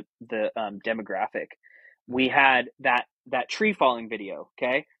far as the demographic. We Mhm. had that tree falling video.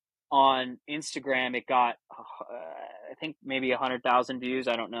 Okay, on Instagram, it got I think maybe 100,000 views.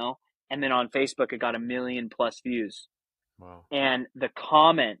 I don't know. And then on Facebook, it got 1 million plus views. Wow. And the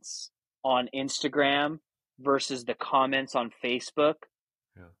comments on Instagram versus the comments on Facebook,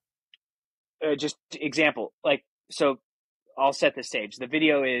 Yeah. just example, like, so I'll set the stage. The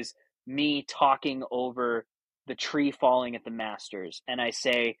video is me talking over the tree falling at the Masters, and I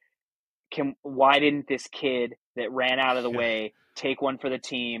say, why didn't this kid that ran out of the Yeah. way take one for the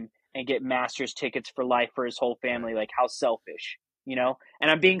team and get Masters tickets for life for his whole Right. family? Like, how selfish, you know? And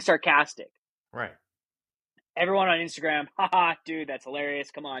I'm being sarcastic. Right. Everyone on Instagram, haha, dude, that's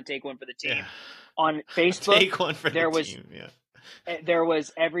hilarious. Come on, take one for the Yeah. team. On Facebook, Take one for the there was team. Yeah. there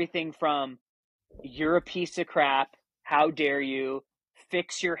was everything from "you're a piece of crap," "how dare you,"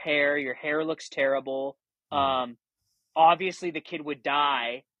 "fix your hair looks terrible." Mhm. Um, Obviously, the kid would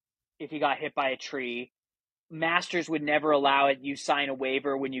die if he got hit by a tree. Masters would never allow it. You sign a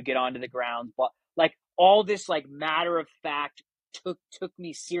waiver when you get onto the ground. But like all this, like matter of fact, took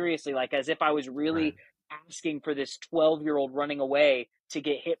me seriously, like as if I was Right. really asking for this 12-year-old running away to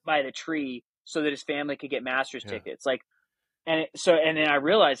get hit by the tree so that his family could get Masters Yeah. tickets. Like, and then I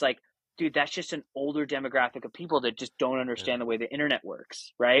realized, like, dude, that's just an older demographic of people that just don't Yeah. understand the way the internet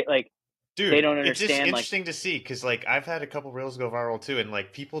works, right? Like, they Dude, don't it's just understand, like, interesting to see because like I've had a couple reels go viral too, and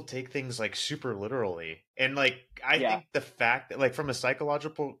like people take things like super literally, and like I yeah, think the fact that like from a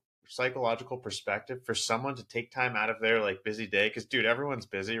psychological perspective, for someone to take time out of their like busy day, because dude, everyone's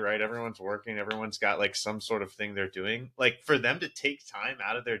busy, right? Everyone's working, everyone's got like some sort of thing they're doing. Like for them to take time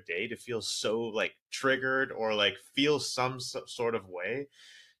out of their day to feel so like triggered or like feel some sort of way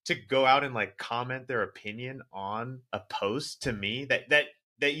to go out and like comment their opinion on a post, to me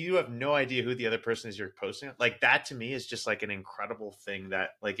that you have no idea who the other person is you're posting it. Like that to me is just like an incredible thing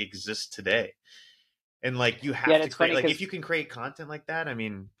that like exists today. And like you yeah. have And to it's create, funny like because if you can create content like that, I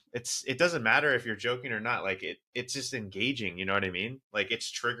mean, it doesn't matter if you're joking or not. Like it's just engaging, you know what I mean? Like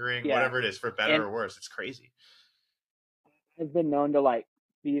it's triggering, yeah, whatever it is, for better and or worse. It's crazy. I've been known to like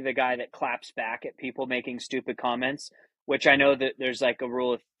be the guy that claps back at people making stupid comments, which I know Mhm. that there's like a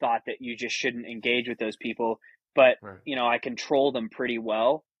rule of thought that you just shouldn't engage with those people, but Right. I control them pretty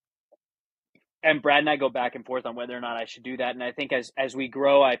well. and Brad and I go back and forth on whether or not I should do that. And I think as we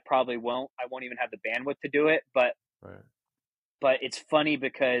grow, I probably won't. I won't even have the bandwidth to do it. Right. But it's funny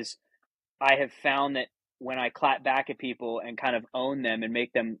because I have found that when I clap back at people and kind of own them and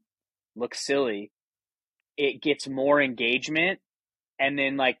make them look silly, it gets more engagement. And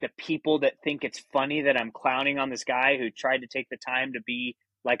then like the people that think it's funny that I'm clowning on this guy who tried to take the time to be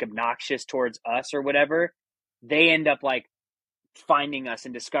like obnoxious towards us or whatever, they end up like finding us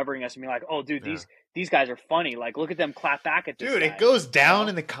and discovering us and being like, oh, dude, Yeah. these guys are funny. Like, look at them clap back at this Dude, it guy. goes down You know?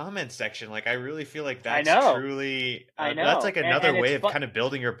 in the comment section. Like, I really feel like I that's know, truly I that's know, like another and way it's of fun. kind of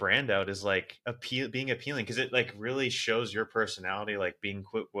building your brand out is like being appealing because it like really shows your personality, like being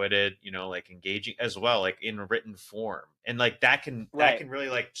quick-witted, you know, like engaging as well, like in written form, and like that Right, can really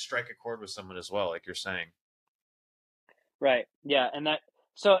like strike a chord with someone as well, like you're saying. right, yeah, and that.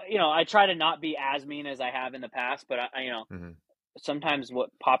 So I try to not be as mean as I have in the past, but Hmm. sometimes what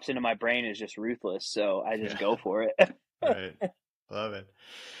pops into my brain is just ruthless, so I just Yeah, go for it. right. Love it.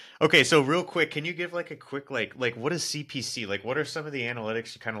 Okay, so real quick, can you give like a quick like what is CPC? Like what are some of the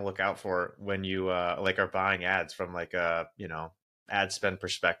analytics you kind of look out for when you like are buying ads from like you know, ad spend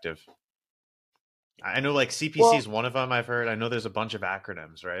perspective? I know like CPC Well, is one of them I've heard. I know there's a bunch of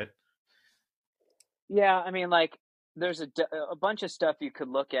acronyms, right? yeah, I mean, like, there's a bunch of stuff you could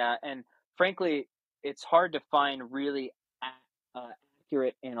look at, and frankly, it's hard to find really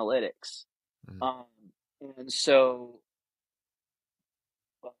accurate analytics. Mhm. Um, and so,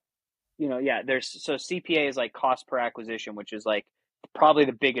 yeah, so CPA is like cost per acquisition, which is like probably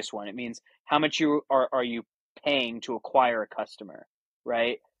the biggest one. It means how much are you paying to acquire a customer,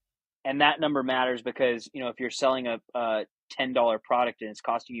 right? And that number matters because if you're selling a $10 product and it's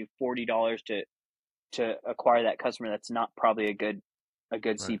costing you $40 to acquire that customer, that's not probably a good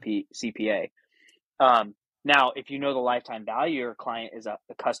Right. CPA. Now, if you know the lifetime value your client is a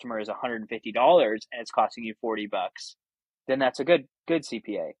customer is $150 and it's costing you $40, then that's a good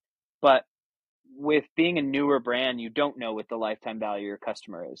CPA. But with being a newer brand, you don't know what the lifetime value of your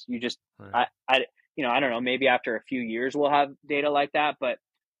customer is. You just Right. I don't know. Maybe after a few years we'll have data like that, but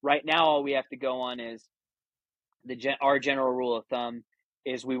right now all we have to go on is our general rule of thumb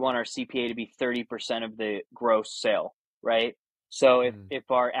is we want our CPA to be 30% of the gross sale, right? So if Mm.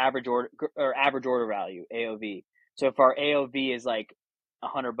 if our average order value AOV, so if our AOV is like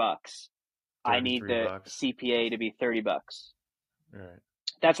 $100, I need 33 the bucks. CPA to be $30. Right.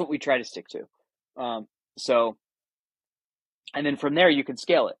 That's what we try to stick to. So and then from there you can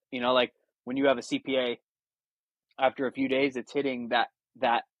scale it. Like when you have a CPA after a few days, it's hitting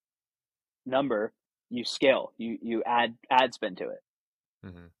that number. You scale. You add ad spend to it.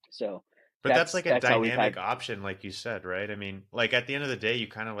 Hmm. So But that's that's like a that's how we've dynamic had. option, like you said, right? I mean, like at the end of the day, you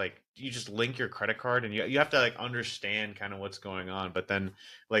kind of like you just link your credit card, and you have to like understand kind of what's going on. But then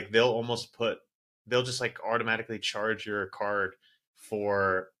like they'll just like automatically charge your card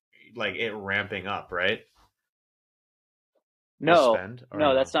for like it ramping up, right? The No, spend or no,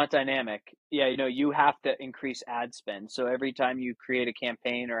 no? that's not dynamic. Yeah, you have to increase ad spend. So every time you create a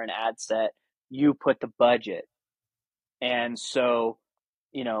campaign or an ad set, you put the budget. And so,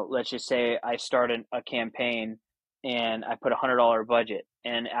 let's just say I start a campaign and I put $100 budget,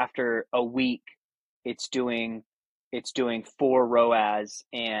 and after a week, it's doing four ROAS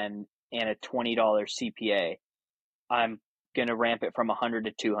and a $20 CPA. I'm gonna ramp it from 100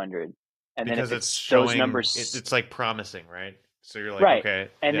 to 200, and then if Because it's it's those showing numbers. it's like promising, right? So you're like, Right. okay,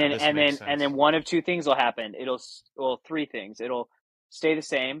 And yeah, then this and makes then and sense. then one of two things will happen. Well, three things. It'll stay the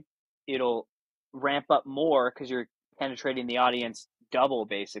same. It'll ramp up more because you're penetrating the audience double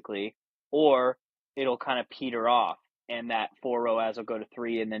basically, or it'll kind of peter off, and that four ROAS will go to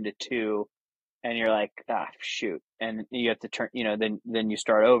three and then to two, and you're like, ah, shoot, and you have to turn. Then you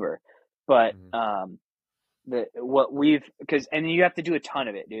start over. But Hmm. the what we've because and you have to do a ton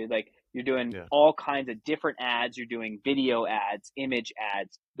of it, dude. Like you're doing Yeah. all kinds of different ads. You're doing video ads, image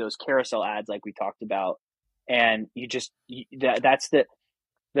ads, those carousel ads like we talked about, and that's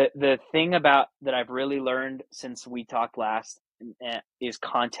the thing about that I've really learned since we talked last is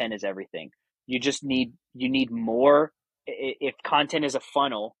content is everything. You need more. If content is a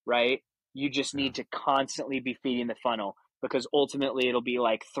funnel, right? You just Yeah. need to constantly be feeding the funnel because ultimately it'll be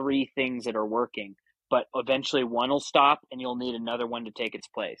like three things that are working, but eventually one will stop and you'll need another one to take its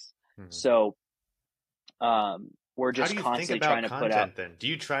place. Hmm. So we're How do just you think constantly about trying to put out. content then? Do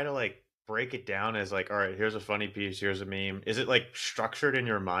you try to like break it down as like, all right, here's a funny piece, here's a meme? Is it like structured in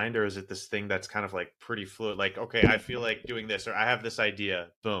your mind, or is it this thing that's kind of like pretty fluid? Like, okay, I feel like doing this, or I have this idea,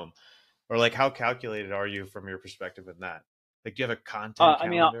 boom. Or like, how calculated are you from your perspective in that? Like, do you have a content I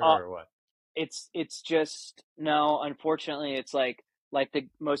mean, calendar or what? it's just no. Unfortunately, it's like like the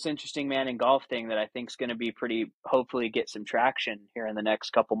most interesting man in golf thing that I think is going to be pretty, hopefully get some traction here in the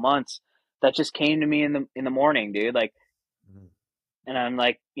next couple months. That just came to me in the morning, dude. Like, Mhm. and I'm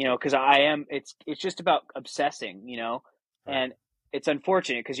like, because I am. It's just about obsessing, Right. and it's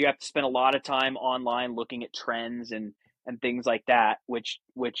unfortunate because you have to spend a lot of time online looking at trends and things like that, which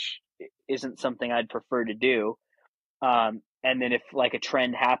isn't something I'd prefer to do. And then if like a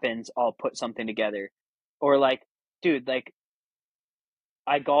trend happens, I'll put something together, or like, dude, like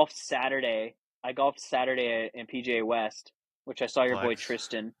I golfed Saturday. I golfed Saturday in PGA West, which I saw your boy Flex.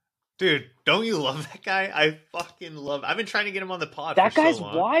 Tristan. Dude, don't you love that guy? I fucking love. I've been trying to get him on the pod for That so guy's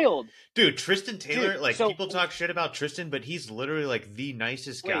long. wild, Dude, Tristan dude. Taylor, like So people talk shit about Tristan, but he's literally like the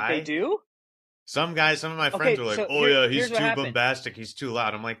nicest wait, they guy. do? Some guys, some of my friends Okay, are like, so "Oh yeah, he's here's what too happened. bombastic, he's too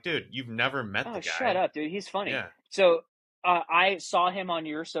loud." I'm like, "Dude, you've never met the Oh, shut guy." up, dude. He's funny. Yeah, So I saw him on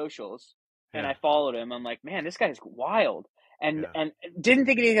your socials, and yeah, I followed him. I'm like, man, this guy's wild, and yeah, and didn't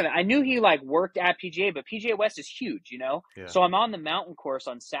think anything of it. I knew he like worked at PGA, but PGA West is huge. yeah. So I'm on the mountain course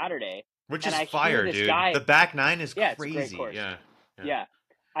on Saturday, Which and is I hear fire, this dude. The guy. back nine is Yeah, it's a great crazy. course. Yeah, yeah, Yeah,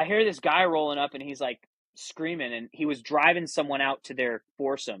 I hear this guy rolling up, and he's like screaming, and he was driving someone out to their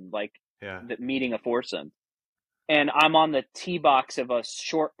foursome, like yeah. the meeting a foursome, and I'm on the tee box of a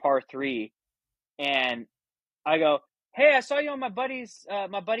short par three, and I go, "Hey, I saw you on my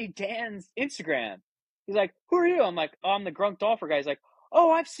buddy Dan's Instagram." He's like, "Who are you?" I'm like, "Oh, I'm the Grunk Dolpher guy." He's like, "Oh,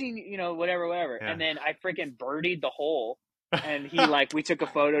 I've seen whatever, whatever." Yeah. And then I freaking birdied the hole, and he like we took a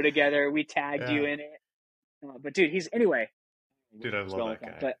photo together. We tagged Yeah. you in it. But dude, he's anyway. Dude, Where I I was love going with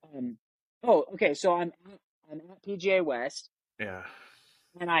that that, guy. but oh, okay. So I'm at PGA West, Yeah.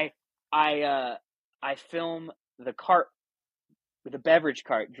 and I I film the cart, the beverage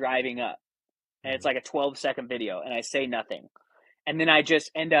cart driving up, and it's Mhm. like a 12-second video, and I say nothing. And then I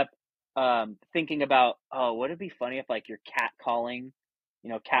just end up thinking about, oh, would it be funny if like you're cat calling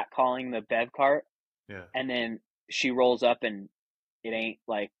the bev cart, Yeah. and then she rolls up and it ain't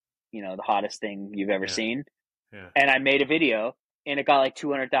like the hottest thing you've ever Yeah. seen. Yeah. And I made a video, and it got like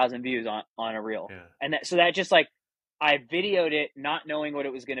 200,000 views on a reel, Yeah. and that just like I videoed it, not knowing what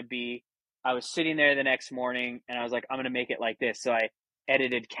it was going to be. I was sitting there the next morning, and I was like, I'm going to make it like this. So I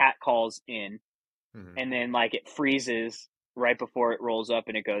edited cat calls in, Mhm. and then like it freezes right before it rolls up,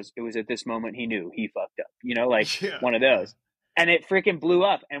 and it goes, it was at this moment he knew he fucked up, like Yeah. one of Yeah. those. And it freaking blew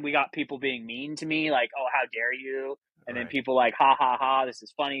up, and we got people being mean to me, like, oh, how dare you. And then Right. people like, ha ha ha, this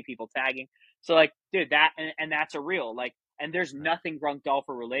is funny, people tagging. So like, dude, that and that's a real like, and there's Right. nothing Grunk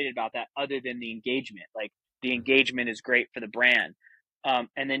Dolpher related about that other than the engagement. Like the Mhm. engagement is great for the brand. And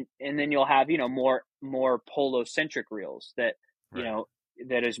then you'll have more polo centric reels that you Right. know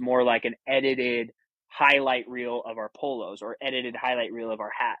that is more like an edited highlight reel of our polos or edited highlight reel of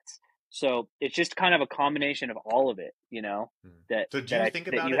our hats. So it's just kind of a combination of all of it, Mhm. that So do that you I think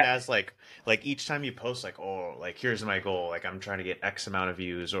that about you it have. as like each time you post like, oh, like here's my goal, like I'm trying to get X amount of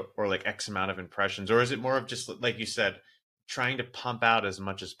views or like X amount of impressions, or is it more of just like you said, trying to pump out as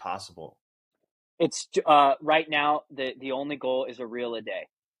much as possible? It's right now the only goal is a reel a day.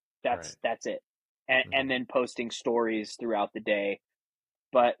 Right. That's it, and Mhm. and then posting stories throughout the day.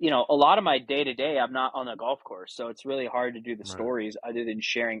 But a lot of my day to day, I'm not on the golf course, so it's really hard to do the Right. stories other than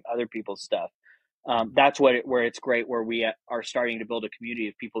sharing other people's stuff. Mhm. That's where it's great, where we are starting to build a community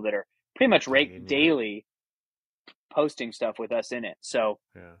of people that are pretty much Tagging you. daily posting stuff with us in it. So,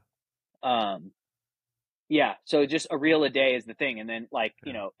 Yeah. um, yeah, so just a reel a day is the thing, and then like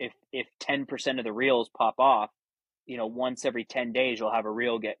Yeah. if 10% of the reels pop off, once every 10 days you'll have a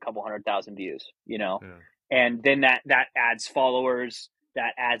reel get a couple 100,000 views, Yeah. and then that adds followers,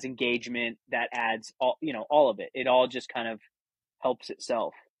 that adds engagement, that adds all of it. It all just kind of helps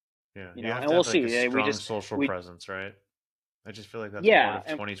itself, Yeah. You have and to we'll have like a see. We strong just social we presence, right? I just feel like that's part yeah, of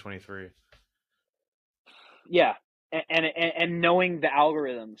and 2023. yeah, and knowing the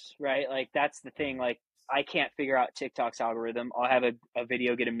algorithms, right? Like that's the thing. Mhm. Like I can't figure out TikTok's algorithm. I'll have a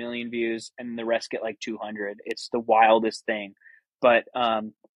video get 1 million views, and the rest get like 200. It's the wildest thing. But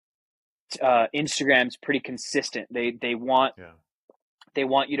Instagram's pretty consistent. Yeah. They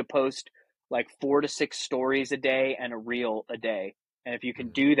want you to post like 4 to 6 stories a day and a reel a day. And if you can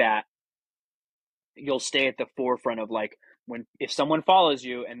Mhm. do that, you'll stay at the forefront of like when if someone follows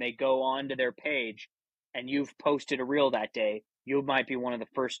you and they go on to their page and you've posted a reel that day, you might be one of the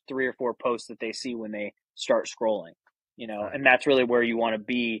first 3 or 4 posts that they see when they start scrolling. Right. And that's really where you want to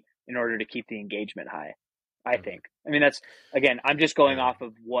be in order to keep the engagement high, I Mhm. think. I mean, that's again, I'm just going Yeah. off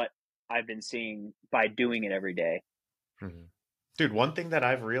of what I've been seeing by doing it every day. Mhm. Dude, one thing that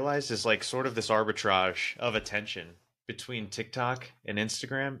I've realized is like sort of this arbitrage of attention between TikTok and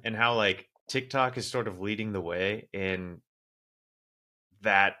Instagram and how like TikTok is sort of leading the way in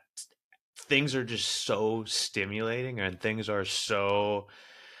that things are just so stimulating and things are so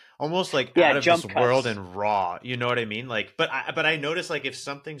almost like Yeah, out of this jump world cuts. and raw. You know what I mean? Like, but I notice like if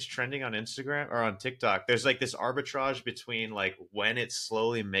something's trending on Instagram or on TikTok, there's like this arbitrage between like when it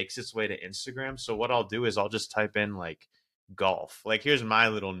slowly makes its way to Instagram. So what I'll do is I'll just type in like golf. Like here's my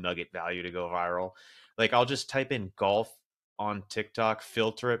little nugget value to go viral. Like I'll just type in golf on TikTok,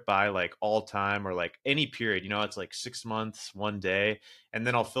 filter it by like all time or like any period. You know, it's like 6 months, one day, and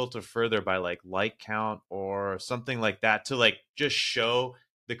then I'll filter further by like count or something like that to like just show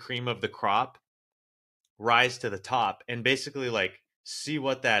the cream of the crop rise to the top and basically like see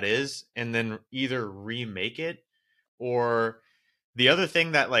what that is and then either remake it or the other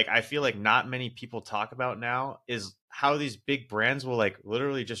thing that like I feel like not many people talk about now is how these big brands will like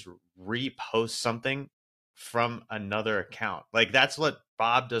literally just repost something from another account. Like that's what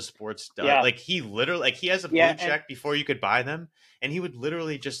Bob Does Sports does. Yeah, Like he literally like he has a yeah, blue and check before you could buy them and he would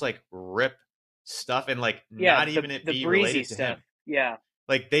literally just like rip stuff and like yeah, not even it the be breezy related to stuff. him. Yeah.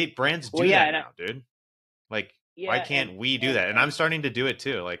 Like they brands Well, do yeah, that and now, dude. Like why yeah, can't we do that? And I'm starting to do it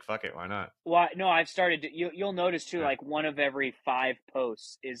too. Like fuck it, why not? well, no, I've started to, you'll notice too, Yeah. like one of every five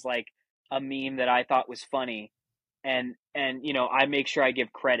posts is like a meme that I thought was funny, and I make sure I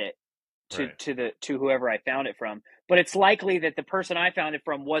give credit Right. to whoever I found it from. But it's likely that the person I found it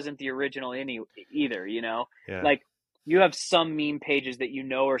from wasn't the original either. Yeah. Like you have some meme pages that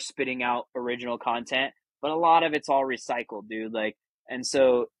are spitting out original content, but a lot of it's all recycled, dude. Like, and Mhm.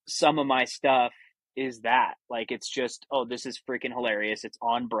 so some of my stuff is that like it's just, oh, this is freaking hilarious. It's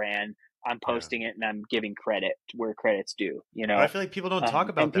on brand. I'm Yeah. posting it and I'm giving credit where credit's due. But I feel like people don't talk And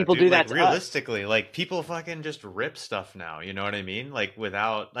about that, people dude. do Like that to us. realistically, like people fucking just rip stuff now. You know what I mean? Like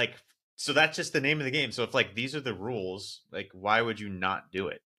without like so that's just the name of the game. So if like these are the rules, like why would you not do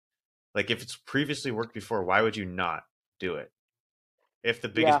it? Like if it's previously worked before, why would you not do it? If the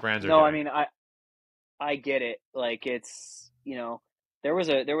biggest Yeah, brands are no, I doing mean, it. I get it. Like it's, there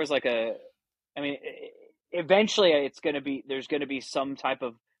was like I mean, eventually there's going to be some type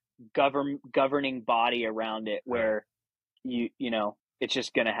of governing body around it Right. where it's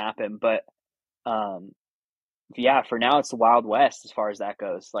just going to happen. But, um, yeah, for now it's the Wild West as far as that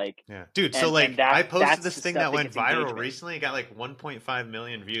goes. Like, Yeah. Dude, so and like I posted that's this the thing stuff that that went gets viral engagement. recently. It got like 1.5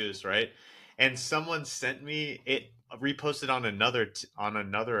 million views, right? And someone sent me it reposted on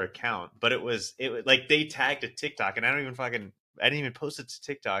another account, but like they tagged a TikTok and I didn't even post it to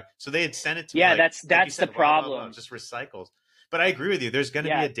TikTok. So they had sent it to me Yeah, like you that's the said, wow, wow, wow, problem. just recycles. But I agree with you. There's going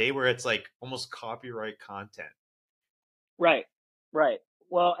to be Yeah, a day where it's like almost copyright content. right, right.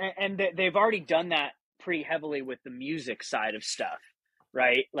 Well, they've already done that pretty heavily with the music side of stuff,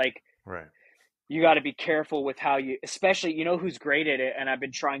 right? Like Right. you got to be careful with how you, especially, who's great at it. And I've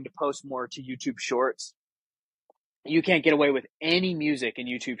been trying to post more to YouTube Shorts. You can't get away with any music in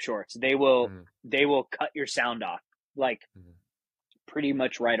YouTube Shorts. Mm-hmm. They will cut your sound off like Mm-hmm. pretty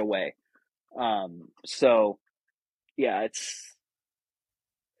much right away. So yeah,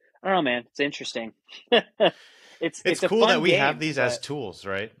 I don't know, man. It's interesting. It's it's a cool that fun we have game, these as but tools,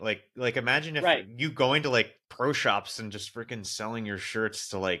 right? Like imagine if right. you going to like pro shops and just freaking selling your shirts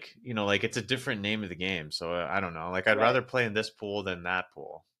to like, like it's a different name of the game. So I don't know. Like I'd Right. rather play in this pool than that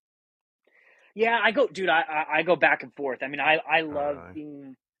pool. Yeah, dude, I go back and forth. I mean, I Oh, love really?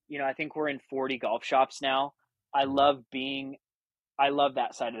 being, I think we're in 40 golf shops now. I Mm-hmm. love being, I love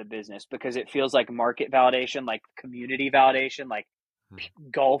that side of the business because it feels like market validation, like community validation, like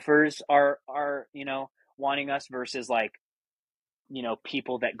golfers are, wanting us versus like,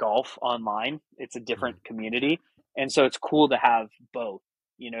 people that golf online. It's a Mm-hmm. different community. And so it's cool to have both,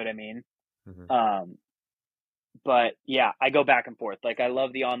 you know what I mean? Mm-hmm. Um, but yeah, I go back and forth. Like I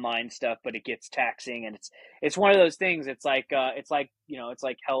love the online stuff, but it gets taxing and it's one of those things. It's like, it's like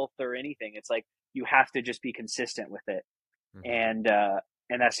health or anything. It's like you have to just be consistent with it. Mm-hmm.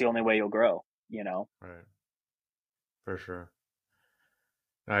 And that's the only way you'll grow. Right. For sure.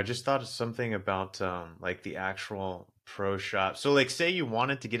 I just thought of something about like the actual pro shop. So like say you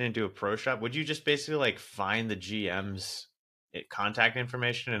wanted to get into a pro shop, would you just basically like find the GM's contact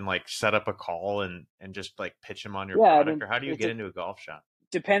information and like set up a call and just like pitch them on your Yeah. I product mean, or how do you get into a golf shop?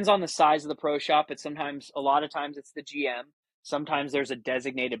 depends on the size of the pro shop. But a lot of times it's the GM. Sometimes there's a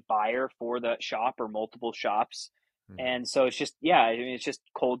designated buyer for the shop or multiple shops. Hmm. And so it's just, yeah, I mean, it's just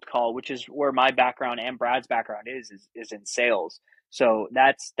cold call, which is where my background and Brad's background is in sales. So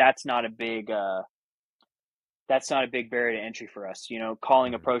that's not a big barrier to entry for us.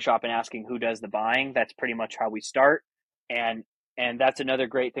 Calling a Hmm. pro shop and asking who does the buying, that's pretty much how we start. And that's another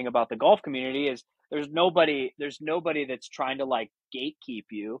great thing about the golf community is there's nobody that's trying to like gatekeep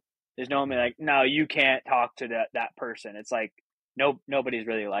you. There's no one Hmm. like, no, you can't talk to that person. It's like nobody's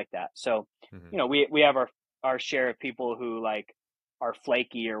really like that. So, Hmm. you know, we have our share of people who like are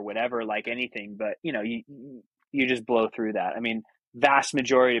flaky or whatever, like anything, but you know, you just blow through that. I mean, vast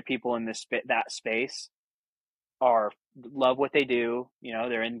majority of people in that space are love what they do. You know,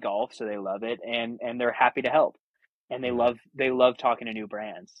 they're in golf, so they love it, and they're happy to help, and Hmm. they love talking to new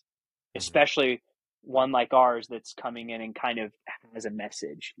brands, Hmm. especially one like ours that's coming in and kind of has a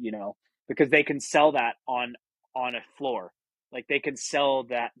message. You know, because they can sell that on a floor, like they can sell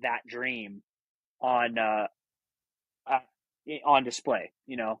that dream on uh on display.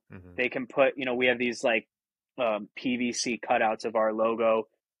 You know, Hmm. they can put, you know, we have these like PVC cutouts of our logo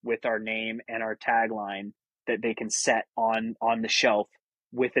with our name and our tagline that they can set on the shelf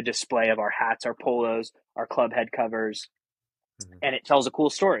with a display of our hats, our polos, our club head covers, Hmm. and it tells a cool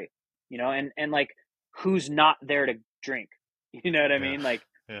story, you know, and like who's not there to drink, you know what I Yeah. mean? Like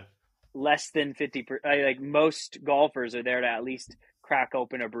Yeah. less than 50 like most golfers are there to at least crack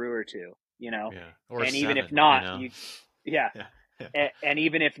open a brew or two, you know, Yeah. Or and even if seven, you not, know? you yeah, Yeah. Yeah. and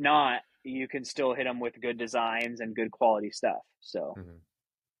even if not, you can still hit them with good designs and good quality stuff. So Hmm.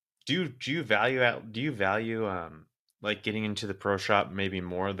 Do you value like getting into the pro shop maybe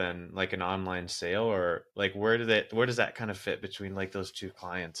more than like an online sale, or like where does that kind of fit between like those two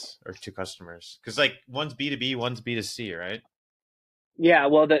clients or two customers? Because like one's B2B, one's B2C, right? yeah,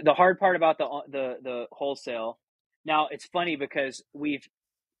 well, the hard part about the wholesale, now it's funny because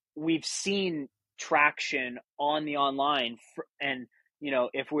we've seen traction on the online and you know,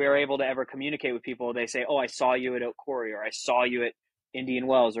 if we are able to ever communicate with people, they say, oh, I saw you at Oak Quarry, or I saw you at Indian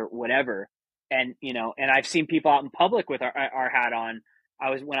Wells, or whatever. And you know, and I've seen people out in public with our hat on.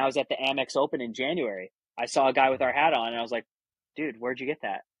 When I was at the Amex Open in January, I saw a guy with our Mhm. hat on, and I was like, dude, where'd you get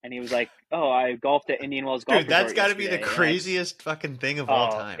that? And he was like, oh, I golfed at Indian Wells Golf Dude, that's Resort got to be the yesterday. And craziest fucking thing of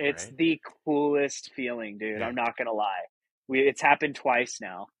all time, it's right? the coolest feeling, dude. Yeah. I'm not gonna lie. It's happened twice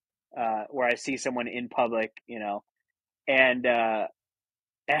now, where I see someone in public, you know, and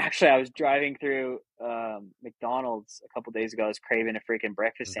actually I was driving through McDonald's a couple days ago. I was craving a freaking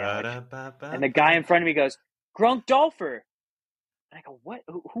breakfast sandwich, and the guy in Ba-da-ba-ba-ba. front of me goes, "Grunk Dolfer," and I go, "What?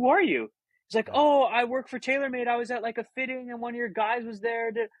 Who are you?" He's like, Yeah. "Oh, I work for TaylorMade. I was at like a fitting, and one of your guys was there."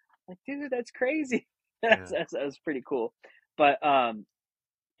 I'm like, dude, that's crazy. Yeah. That's pretty cool. But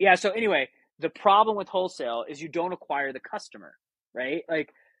yeah, so anyway, the problem with wholesale is you don't acquire the customer, right?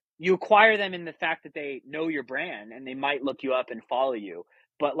 Like you acquire them in the fact that they know your brand and they might look you up and follow you.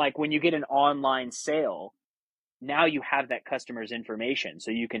 But like when you get an online sale, now you have that customer's information,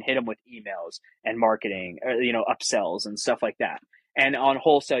 so you can hit them with emails and Mhm. marketing, or you know, upsells and stuff like that. And on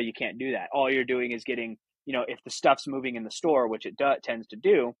wholesale, you can't do that. All you're doing is getting, you know, if the stuff's moving in the store, which tends to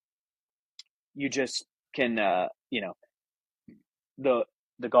do, you just can, you know, the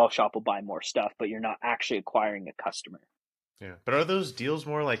the golf shop will buy more stuff, but you're not actually acquiring a customer. Yeah. But are those deals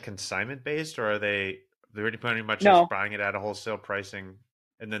more like consignment based, or are they're pretty much just No, buying it at a wholesale pricing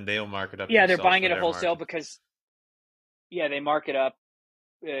and then they'll mark it up yeah, they're themselves buying for it at their wholesale margin? because yeah, they mark it up.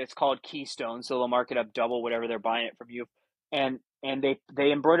 It's called Keystone, so they'll mark it up double whatever they're buying it from you, and they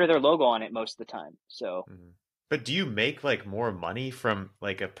embroider their logo on it most of the time. So Mhm. But do you make like more money from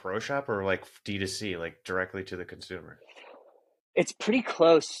like a pro shop or like D2C, like directly to the consumer? it's pretty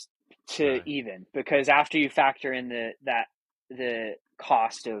close to Really? even because after you factor in the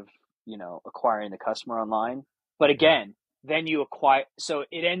cost of, you know, acquiring the customer online, but Yeah. again, then you acquire, so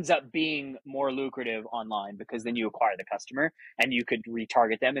it ends up being more lucrative online because then you acquire the customer and you could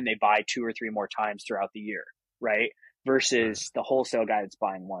retarget them and they buy two or three more times throughout the year, right? Right. Versus the wholesale guy that's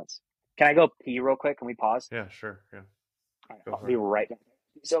buying once. Can I go pee real quick? Can we pause? Yeah, sure. Yeah. All right, Go I'll for be it. right back.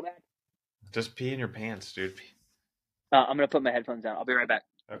 So bad. Just pee in your pants, dude. I'm gonna put my headphones down. I'll be right back.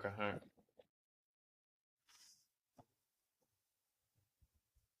 Okay. All right.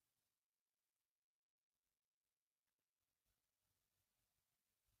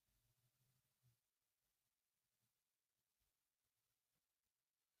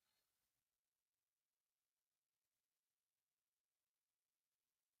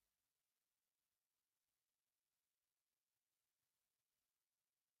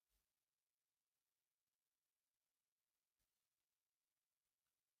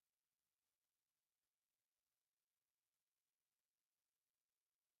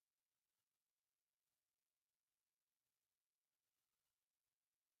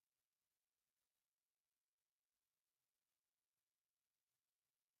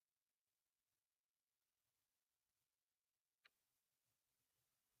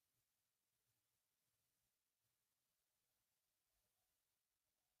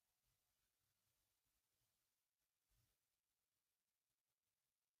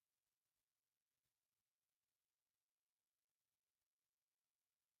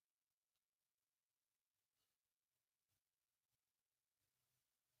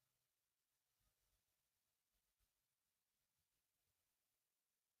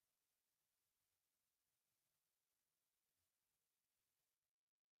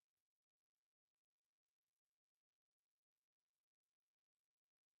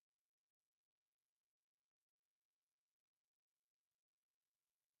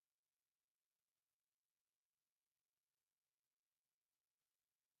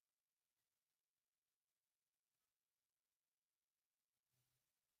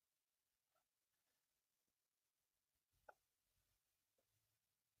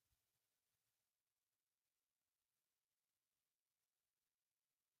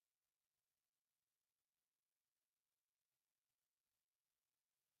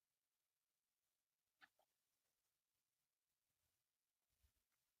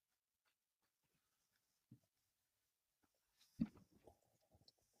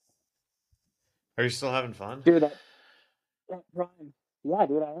 Are you still having fun? Dude, that Prime. Yeah,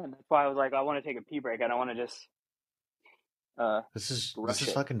 dude, I am. That's why I was like, I want to take a pee break. I don't want to just uh This rush is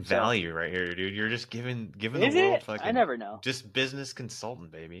it. fucking So value right here, dude. You're just giving the is world it? I fucking never know. just business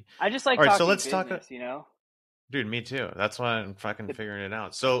consultant, baby. I just like All right, so talking let's talk. business, you know? Dude, me too. That's why I'm fucking The, figuring it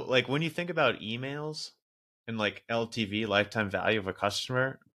out. So, like, when you think about emails and like LTV, lifetime value of a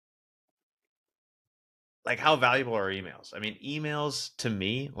customer, like, how valuable are emails? I mean, emails to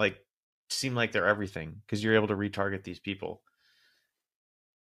me, like, seem like they're everything because you're able to retarget these people.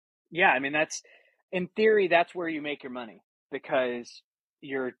 yeah, I mean that's in theory that's where you make your money because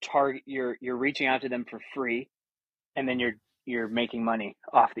you're reaching out to them for free and then Mm-hmm. you're making money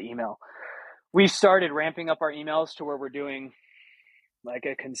off the email. We started ramping up our emails to where we're doing like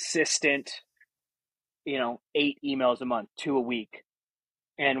a consistent, 8 emails a month, 2 a week.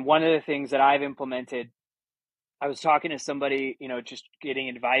 And one of the things that I've implemented, I was talking to somebody, just getting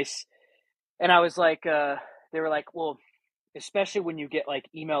advice, and I was like, they were like, well, especially when you get like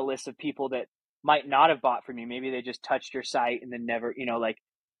email lists of people that might not have bought from you, maybe they just touched your site and then never, like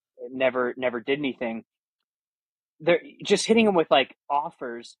never did anything. They're just hitting them with like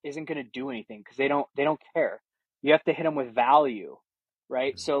offers isn't going to do anything because they don't care. You have to hit them with value,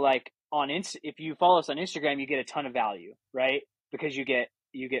 right? So like if you follow us on Instagram, you get a ton of value, right? Because you get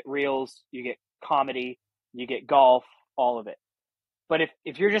reels, you get comedy, you get golf, all of it. But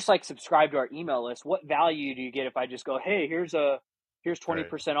if you're just like subscribed to our email list, what value do you get if I just go, hey, here's Right.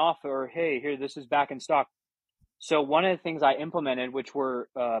 20% off, or hey, here this is back in stock. So one of the things I implemented, which were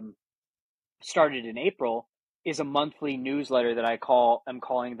started in April, is a monthly newsletter that I'm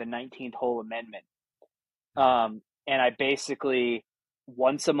calling the 19th Hole Amendment. And I basically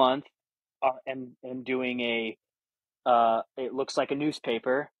once a month am doing it looks like a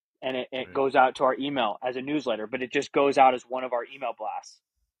newspaper, and it Right. goes out to our email as a newsletter, but it just goes out as one of our email blasts.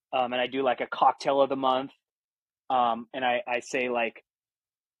 And I do like a cocktail of the month. And I say like,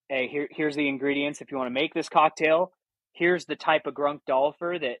 hey, here's the ingredients if you want to make this cocktail. Here's the type of grunk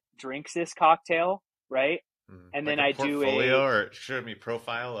golfer that drinks this cocktail, right? And Like then a I do portfolio or show me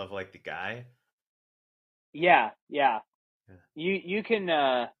profile of like the guy. yeah. Yeah. You can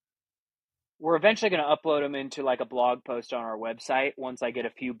we're eventually going to upload them into like a blog post on our website once I get a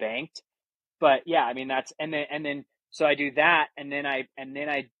few banked. But yeah, I mean that's and then so I do that, and then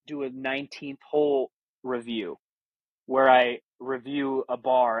I do a 19th hole review where I review a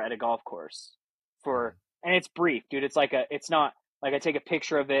bar at a golf course for, and it's brief, dude. It's not like I take a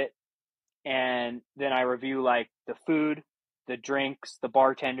picture of it and then I review like the food, the drinks, the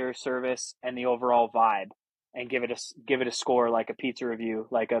bartender service, and the overall vibe, and give it a score like a pizza review,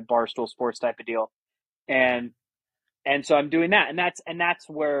 like a Barstool Sports type of deal. Right. And so I'm doing that, and that's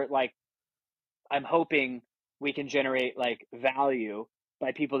where like I'm hoping we can generate like value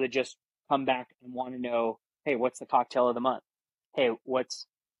by people that just come back and want to know, hey, what's the cocktail of the month? Hey, what's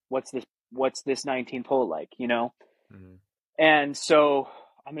this 19th hole like, you know? Mm-hmm. And so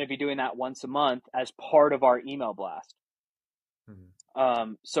I'm going to be doing that once a month as part of our email blast.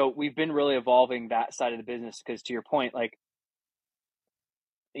 Mm-hmm. So we've been really evolving that side of the business because to your point, like,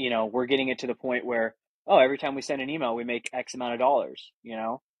 we're getting it to the point where, oh, every time we send an email, we make X amount of dollars, you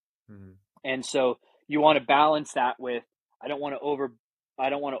know? Mm-hmm. And so you want to balance that with, I don't want to over, I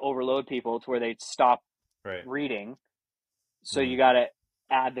don't want to overload people to where they stop Right. reading. So Mm-hmm. you got to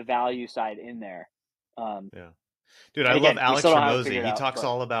add the value side in there. Yeah. Dude, I And love again, we Alex still don't have it Ramosi. figured He out, talks but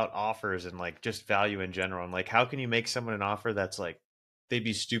all about offers and like just value in general. And like, how can you make someone an offer that's like they'd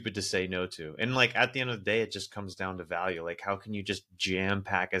be stupid to say no to? And like at the end of the day, it just comes down to value. Like, how can you just jam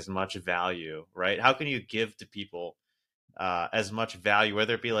pack as much value, right? How can you give to people as much value,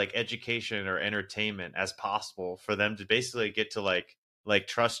 whether it be like education or entertainment, as possible for them to basically get to like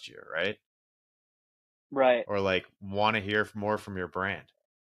trust you, right? right. Or like want to hear more from your brand.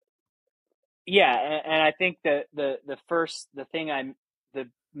 Yeah. And I think that the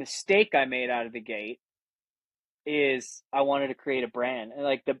mistake I made out of the gate is I wanted to create a brand, and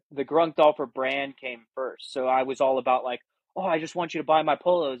like the Grunk Dolpher brand came first. So I was all about like, oh, I just want you to buy my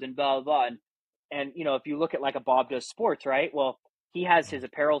polos and blah blah blah. And if you look at like a Bob Does Sports, right? Well, he has his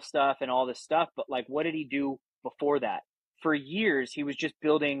apparel stuff and all this stuff, but like, what did he do before that? For years, he was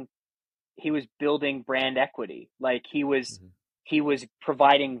building brand equity. Like Mm-hmm. he was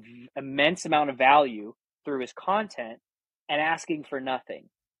providing immense amount of value through his content and asking for nothing,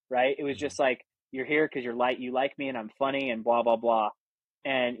 right? It was Mm-hmm. just like, you're here because you like me and I'm funny and blah blah blah.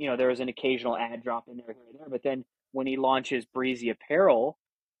 And there was an occasional ad drop in there here and there, but then when he launches Breezy Apparel,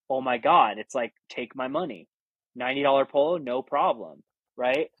 oh my god, it's like, take my money. $90 polo, no problem,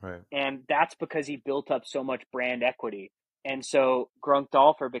 right? Right. And that's because he built up so much brand equity. And so Grunk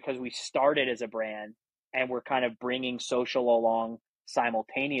Dolpher, because we started as a brand and we're kind of bringing social along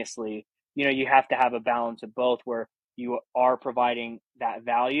simultaneously, you have to have a balance of both where you are providing that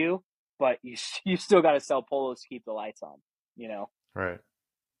value, but you still got to sell polos to keep the lights on. Right.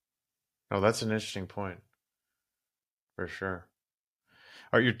 Oh, that's an interesting point for sure.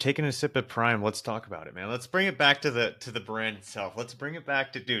 All right, you're taking a sip at Prime. Let's talk about it, man. Let's bring it back to the brand itself. Let's bring it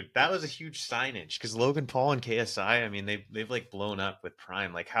back to, dude. That was a huge signage because Logan Paul and KSI. I mean, they've like blown up with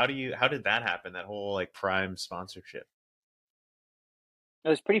Prime. Like, how did that happen? That whole like Prime sponsorship. It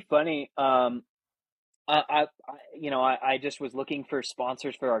was pretty funny. I just was looking for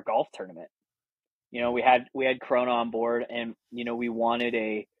sponsors for our golf tournament. Mm, We had Corona on board, and we wanted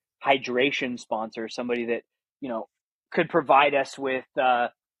a hydration sponsor, somebody that could provide us with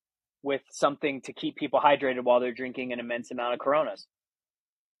something to keep people hydrated while they're drinking an immense amount of Coronas.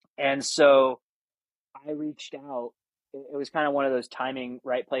 And so I reached out. It was kind of one of those timing,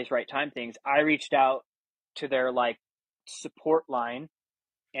 right place, right time things. I reached out to their like support line,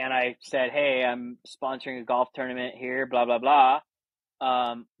 and I said, "Hey, I'm sponsoring a golf tournament here, blah blah blah.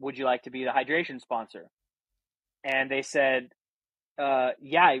 Would you like to be the hydration sponsor?" And they said,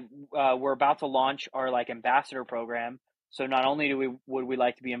 "Yeah, we're about to launch our like ambassador program. So not only would we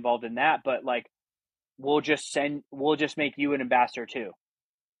like to be involved in that, but like we'll just make you an ambassador too,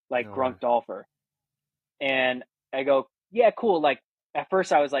 like no way. Grunk Dolpher." And I go, "Yeah, cool." Like at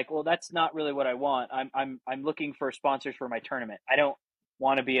first I was like, "Well, that's not really what I want. I'm looking for sponsors for my tournament. I don't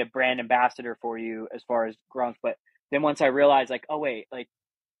want to be a brand ambassador for you as far as Grunk." But then once I realized, like, oh wait, like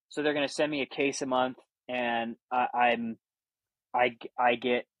so they're gonna send me a case a month, and I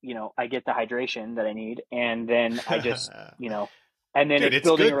get I get the hydration that I need, and then I just and then Dude, it's it's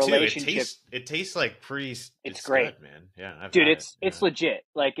building a good too. relationship. It tastes like pretty. It's It's great, good, man. Yeah, I've dude. had it. It's Yeah, legit.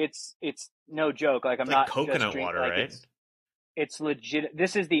 Like it's no joke. Like I'm it's like not just coconut drink. water, Like right? it's legit.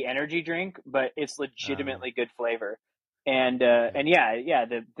 This is the energy drink, but it's Uh, legitimately good flavor. And yeah. yeah,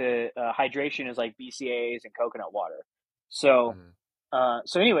 the hydration is like BCAAs and coconut water. So Mm,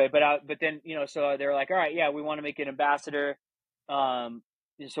 so anyway, but then so they're like, all right, yeah, we want to make an ambassador. Um,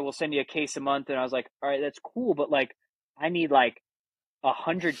 so we'll send you a case a month, and I was like, all right, that's cool, but like I need like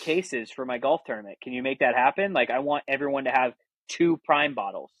 100 cases for my golf tournament. Can you make that happen? Like I want everyone to have 2 Prime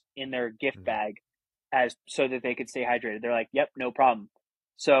bottles in their gift mm, bag as so that they could stay hydrated. They're like, yep, no problem.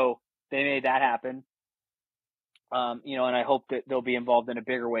 So they made that happen. And I hope that they'll be involved in a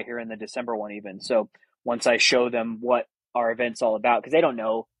bigger way here in the December one even. So once I show them what our event's all about, because they don't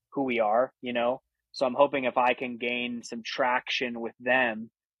know who we are. So I'm hoping if I can gain some traction with them,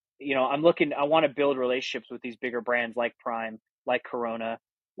 I want to build relationships with these bigger brands like Prime, like Corona,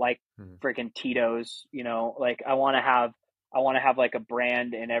 like mm, freaking Tito's. Like I want to have like a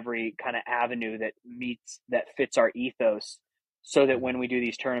brand in every kind of avenue that fits our ethos, so that mm, when we do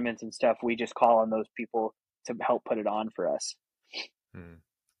these tournaments and stuff, we just call on those people to help put it on for us. mm.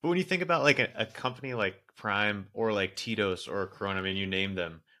 But when you think about like a company like Prime or like Tito's or Corona, I mean, you name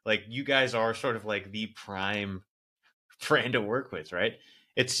them, like you guys are sort of like the prime brand to work with, right?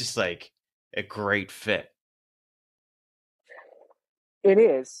 It's just like a great fit. It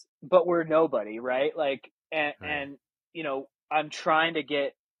is, but we're nobody, right? Like, and, Right. and I'm trying to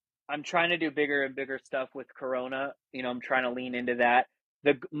do bigger and bigger stuff with Corona. I'm trying to lean into that.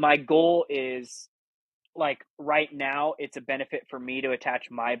 My goal is like right now, it's a benefit for me to attach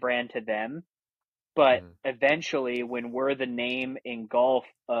my brand to them. But Mm, eventually, when we're the name in golf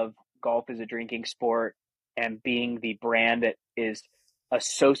of golf is a drinking sport and being the brand that is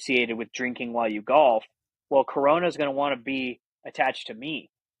associated with drinking while you golf, well, Corona is going to want to be attached to me,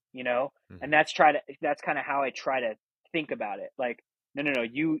 you know, and mm, that's kind of how I try to think about it. Like, no, no, no,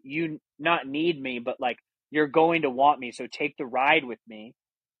 you not need me, but like you're going to want me, so take the ride with me,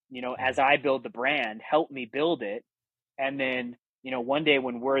 as mm, I build the brand, help me build it, and then one day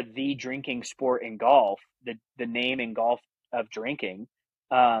when we're the drinking sport in golf, the name in golf of drinking,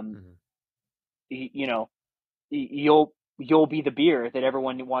 um mm. you know you'll be the beer that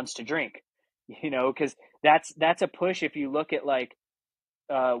everyone wants to drink, because that's a push. If you look at like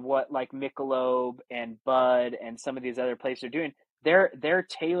what like Michelob and Bud and some of these other places are doing, they're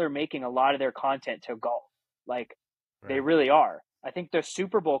tailor making a lot of their content to golf. Like they Right. really are. I think the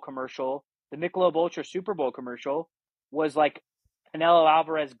Super Bowl commercial, the Michelob Ultra Super Bowl commercial, was like Canelo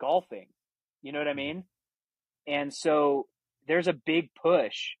Alvarez golfing. You know what I Mm. mean? And so there's a big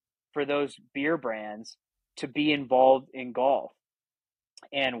push for those beer brands to be involved in golf.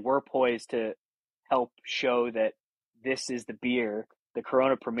 And we're poised to help show that this is the beer, the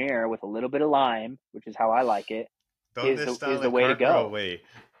Corona Premier with a little bit of lime, which is how I like it, Donde is está the la way to cargo, go. way?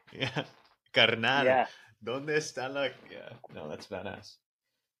 Yeah. Carnal. Yeah. ¿Dónde está la? Yeah, no, that's badass.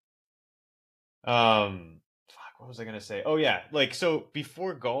 Fuck, what was I gonna say? Oh yeah, like so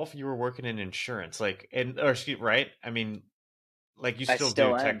before golf, you were working in insurance, like, and or excuse, right? I mean, like you I still do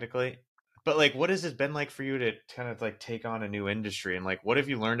still am. technically, but like, what has it been like for you to kind of like take on a new industry, and like, what have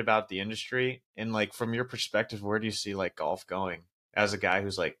you learned about the industry, and like from your perspective, where do you see like golf going as a guy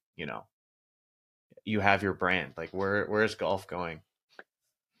who's like, you have your brand, like where's golf going?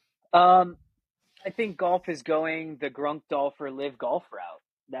 Um, I think golf is going the Grunk Dolpher Live Golf route.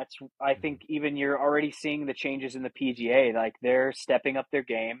 That's I Mhm. think even you're already seeing the changes in the PGA. Like they're stepping up their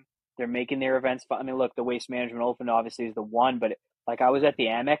game. They're making their events fun. I mean, look, the Waste Management Open obviously is the one, but like I was Right. at the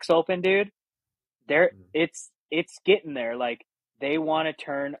Amex Open, dude. There, Mhm. it's getting there. Like they want to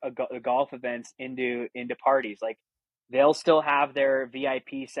turn golf events into parties. Like they'll still have their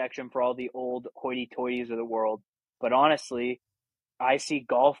VIP section for all the old hoity-toities of the world, but honestly, I see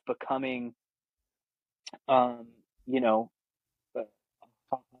golf becoming, um, you know,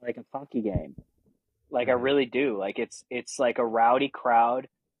 uh, like a hockey game. Like I Mhm. really do. Like it's like a rowdy crowd.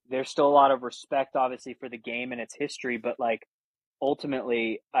 There's still a lot of respect, obviously, for the game and its history, but like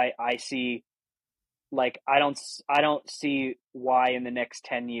ultimately, I see like I don't see why in the next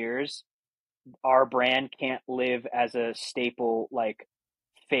 10 years our brand can't live as a staple like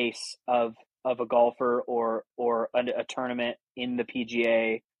face of a golfer or a tournament in the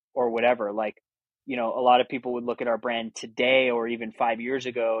PGA or whatever. Like, a lot of people would look at our brand today or even 5 years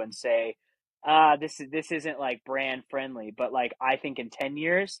ago and say, this isn't like brand friendly. But like, I think in 10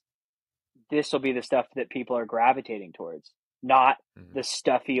 years, this will be the stuff that people are gravitating towards, not Mhm. the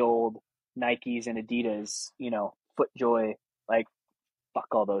stuffy old Nikes and Adidas, FootJoy. Like, fuck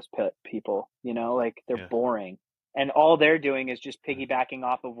all those people, like they're Yeah. boring. And all they're doing is just Right. piggybacking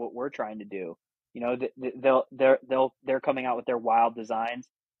off of what we're trying to do. They're coming out with their wild designs.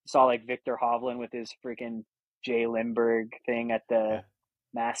 Saw like Victor Hovland with his freaking Jay Lindbergh thing at the Yeah.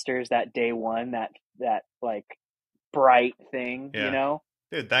 Masters that day one, that like bright thing, Yeah.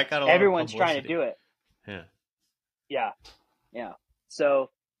 Dude, that got a lot of everyone's trying to publicity. do it. Yeah. Yeah. Yeah.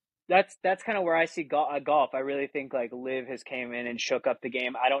 So that's kind of where I see golf. I really think like Live has came in and shook up the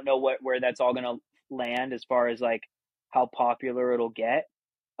game. I don't know where that's all going to land as far as like how popular it'll get,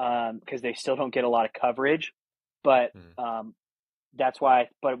 because they still don't get a lot of coverage. But Mhm. that's why.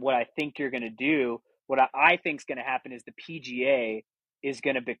 But what I think you're going to do, what I think is going to happen is the PGA is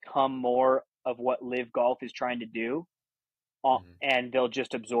going to become more of what Live Golf is trying to do, Mhm. and they'll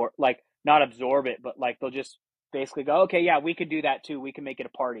just absorb, like not absorb it, but like they'll just basically go, okay, yeah, we could do that too. We can make it a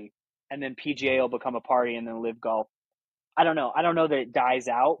party, and then PGA Mhm. will become a party, and then Live Golf. I don't know. I don't know that it dies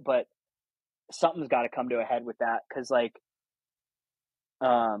out, but something's got to come to a head with that because, like,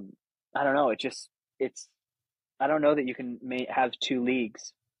 um, I don't know. It's. I don't know that you can have two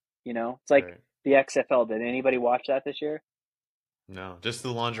leagues. It's like Right. the XFL. Did anybody watch that this year? No, just the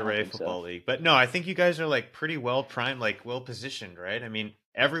I don't lingerie think so. football league. But no, I think you guys are like pretty well primed, like well positioned, right? I mean,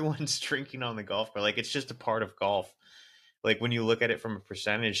 everyone's drinking on the golf course. Like it's just a part of golf. Like when you look at it from a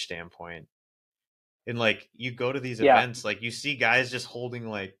percentage standpoint, and like you go to these Yeah. events, like you see guys just holding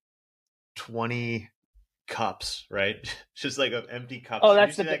like 20 cups, right? Just like of empty cups. Oh, Did you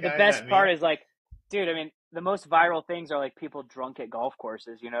that's see that the guy in that best part meme? is like, dude. I mean, the most viral things are like people drunk at golf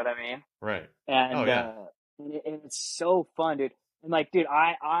courses. You know what I mean? Right. Oh and yeah. it's so fun, dude. And like, dude,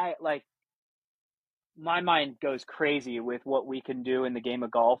 I like my mind goes crazy with what we can do in the game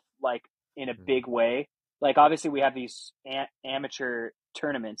of golf, like in a Mhm. big way. Like, obviously, we have these amateur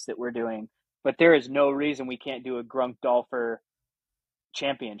tournaments that we're doing, but there is no reason we can't do a Grunk Golfer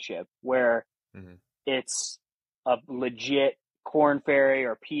Championship where Mhm. it's a legit Corn Ferry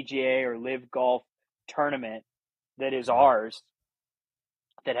or PGA or Live Golf tournament that is Mhm. ours,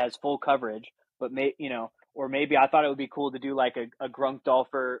 that has full coverage. But or maybe I thought it would be cool to do like a Grunk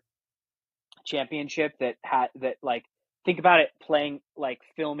Dolpher championship that had that, like, think about it playing, like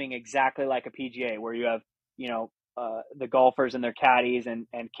filming exactly like a PGA where you have, the golfers and their caddies and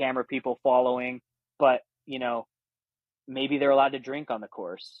camera people following, but maybe they're allowed to drink on the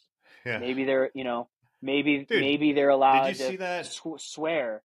course. Yeah. Maybe they're, maybe Dude, maybe they're did you allowed to see that?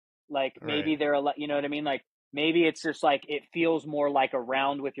 swear. Like Right. maybe they're allowed, you know what I mean? Like maybe it's just like it feels more like a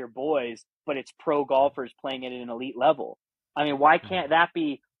round with your boys, but it's pro golfers playing at an elite level. I mean, why Mhm. can't that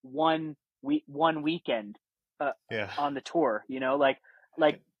be one weekend, uh, Yeah. on the tour? Like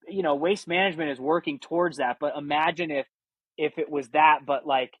Waste Management is working towards that. But imagine if it was that, but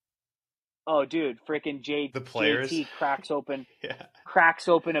like, oh, dude, freaking The players. JT Yeah. cracks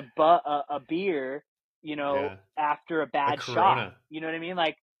open a beer, Yeah. after a A bad shot. Corona. You know what I mean?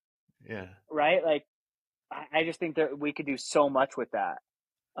 Like, Yeah. right? Like, I just think that we could do so much with that.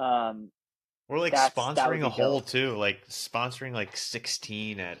 Um, Or like That would sponsoring a be hole dope. too, like sponsoring like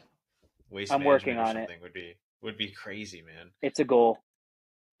 16 at Waste I'm working Management or on it. something would be crazy, man. It's a goal.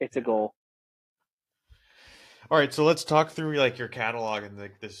 It's a Yeah. goal. All right, so let's talk through like your catalog and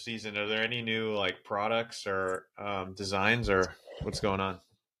like this season. Are there any new like products or designs or what's going on?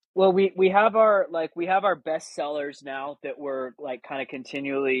 Well, we have our best sellers now that we're like kind of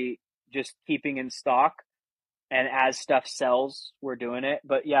continually just keeping in stock, and as stuff sells, we're doing it.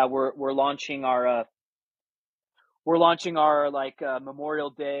 But yeah, we're launching our like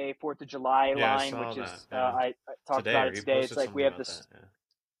Memorial Day, Fourth of July Yeah, I line, saw which that. is Yeah, I talked today about or it you today. It's posted like we something have about this, that.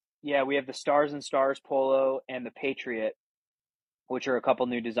 Yeah. yeah, we have the Stars and Stars polo and the Patriot, which are a couple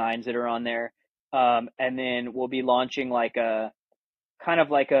new designs that are on there. And then we'll be launching like a kind of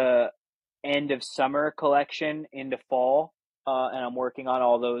like a end of summer collection into fall. And I'm working on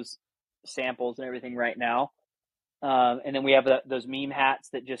all those samples and everything right now. And then we have those meme hats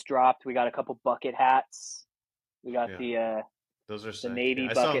that just dropped. We got a couple bucket hats. We got Yeah, those are the sick. Yeah, navy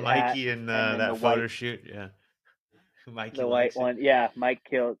I saw bucket hat, Mikey in and then that photo shoot. Yeah, Mikey the white likes it. one. Yeah, Mike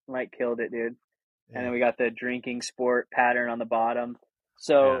killed it, dude. And Yeah, then we got the drinking sport pattern on the bottom. yeah.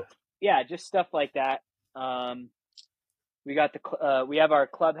 So yeah, just stuff like that. Um, we have our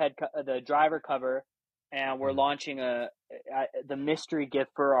club head the driver cover, and we're Mhm. launching the mystery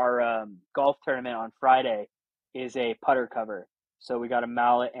gift for our golf tournament on Friday is a putter cover. So we got a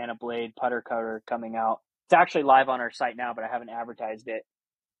mallet and a blade putter cover coming out. It's actually live on our site now, but I haven't advertised it.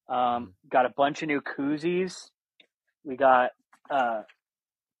 Mhm. Got a bunch of new koozies. We got uh,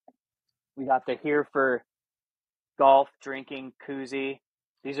 we got the Here for Golf drinking koozie.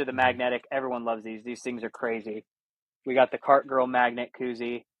 These are the Mhm. magnetic. Everyone loves these. These things are crazy. We got the Cart Girl magnet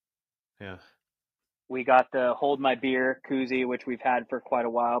koozie. Yeah. We got the Hold My Beer koozie, which we've had for quite a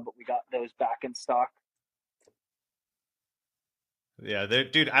while, but we got those back in stock. Yeah,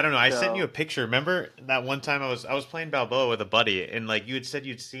 dude, I don't know. I sent you a So picture. Remember that one time I was playing Balboa with a buddy, and like you had said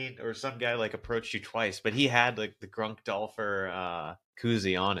you'd seen or some guy like approached you twice, but he had like the Grunk Dolpher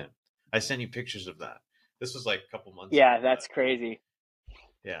koozie on him. I sent you pictures of that. This was like a couple months yeah, ago, but that's crazy.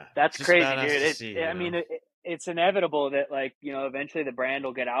 yeah, That's it's just crazy, badass dude. to see, I mean, it's inevitable that like eventually the brand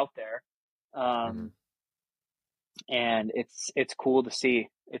will get out there, Hmm. um, and it's cool to see.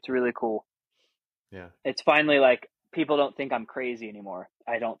 It's really cool. Yeah. It's finally like people don't think I'm crazy anymore.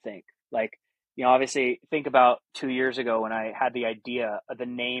 I don't think like obviously think about 2 years ago when I had the idea of the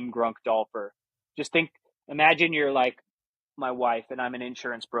name Grunk Dolfer. Just imagine you're like my wife and I'm an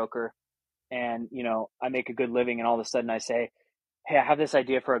insurance broker, and I make a good living, and all of a sudden I say, hey, I have this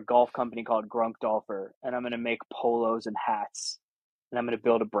idea for a golf company called Grunk Dolfer, and I'm going to make polos and hats, and I'm going to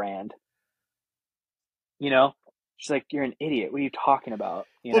build a brand. You know, she's like, you're an idiot. What are you talking about?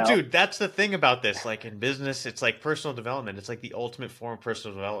 Well, dude, that's the thing about this. Like in business, it's like personal development. It's like the ultimate form of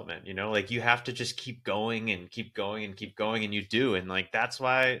personal development. Like you have to just keep going and keep going and keep going, and you do. And like that's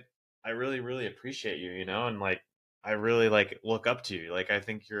why I really, really appreciate you. And like I really like look up to you. Like I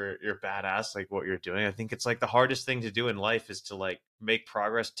think you're badass. Like what you're doing. I think it's like the hardest thing to do in life is to like make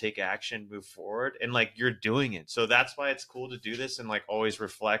progress, take action, move forward, and like you're doing it. So that's why it's cool to do this and like always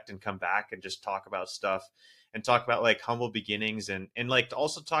reflect and come back and just talk about stuff and talk about like humble beginnings and like to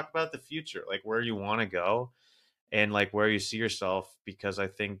also talk about the future, like where you want to go and like where you see yourself, because I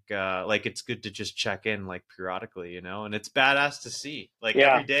think like it's good to just check in like periodically, and it's badass to see like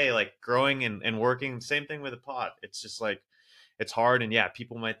Yeah, every day like growing and working. Same thing with a pod. It's just like it's hard, and yeah,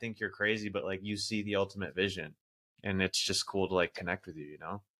 people might think you're crazy, but like you see the ultimate vision, and it's just cool to like connect with you.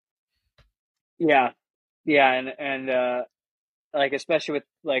 yeah, yeah, and like especially with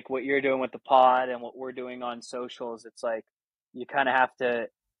like what you're doing with the pod and what we're doing on socials, it's like you kind of have to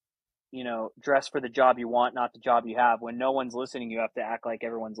dress for the job you want, not the job you have. When no one's listening, you have to act like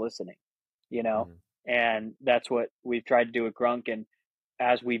everyone's listening, you know? Hmm. And that's what we've tried to do with Grunk. And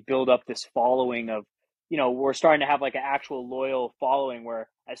as we build up this following of, we're starting to have like an actual loyal following where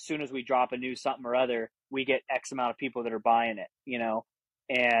as soon as we drop a new something or other, we get X amount of people that are buying it.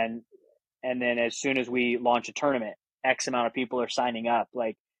 And, and then as soon as we launch a tournament, X amount of people are signing up.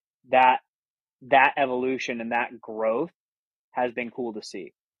 Like that, that evolution and that growth has been cool to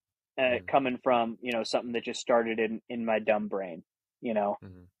see, Hmm. coming from something that just started in my dumb brain, you know,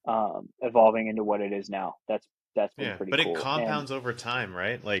 Hmm. evolving into what it is now. That's been Yeah, pretty but it cool. And compounds over time,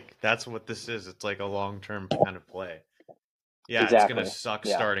 right? Like that's what this is. It's like a long-term kind of play. Yeah, it's gonna exactly, suck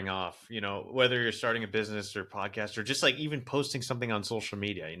yeah, starting off, whether you're starting a business or podcast or just like even posting something on social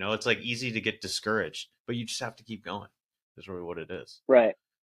media, it's like easy to get discouraged, but you just have to keep going. Is really what it is. right,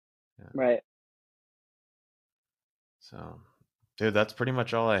 Yeah. right. So, dude, that's pretty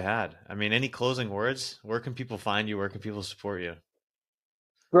much all I had. I mean, any closing words? Where can people find you? Where can people support you?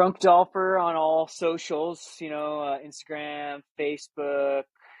 Drunk Dolpher on all socials, Instagram, Facebook,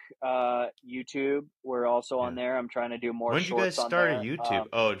 YouTube. We're also on Yeah. there. I'm trying to do more When did you guys shorts on start a there. YouTube?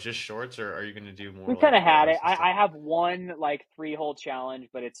 Oh, just shorts, or are you gonna do We more kind like of had it. vlogs and stuff? I have one like 3 hole challenge,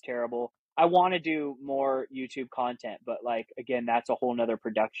 but it's terrible. I want to do more YouTube content, but like again, that's a whole nother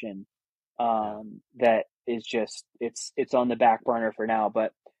production Yeah. that is just it's on the back burner for now.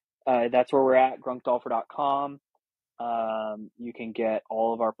 But that's where we're at, grunkdolpher.com. You can get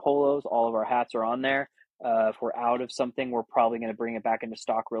all of our polos, all of our hats are on there. If we're out of something, we're probably going to bring it back into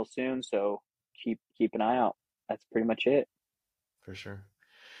stock real soon. So keep an eye out. That's pretty much it. For sure.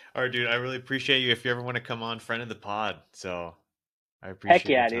 All right, dude. I really appreciate you. If you ever want to come on, friend of the pod. So I Heck appreciate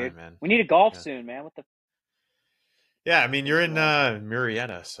your yeah, dude. time, man. We need to golf Yeah. soon, man. What the Yeah, I mean, It's you're in been a long time.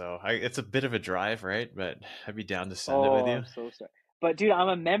 Murrieta, so it's a bit of a drive, right? But I'd be down to send it with Oh, you. I'm so sorry. But dude, I'm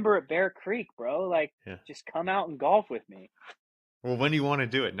a member at Bear Creek, bro. Like, Yeah. just come out and golf with me. Well, when do you want to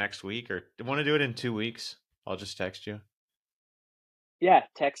do it? Next week, or want to do it in 2 weeks? I'll just text you. Yeah,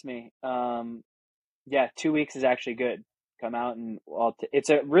 text me. Yeah, 2 weeks is actually good. Come out and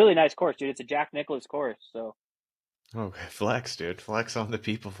it's a really nice course, dude. It's a Jack Nicklaus course, so Okay, flex, dude. Flex on the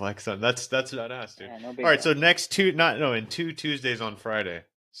people. Flex on that's not us, dude. yeah, no All big right, deal. so next two, not no, in 2 Tuesdays on Friday.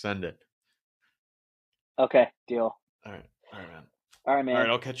 Send it. Okay, deal. All right, man. All right, All right, man.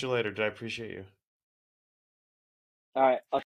 I'll catch you later. Dude, I appreciate you. All right.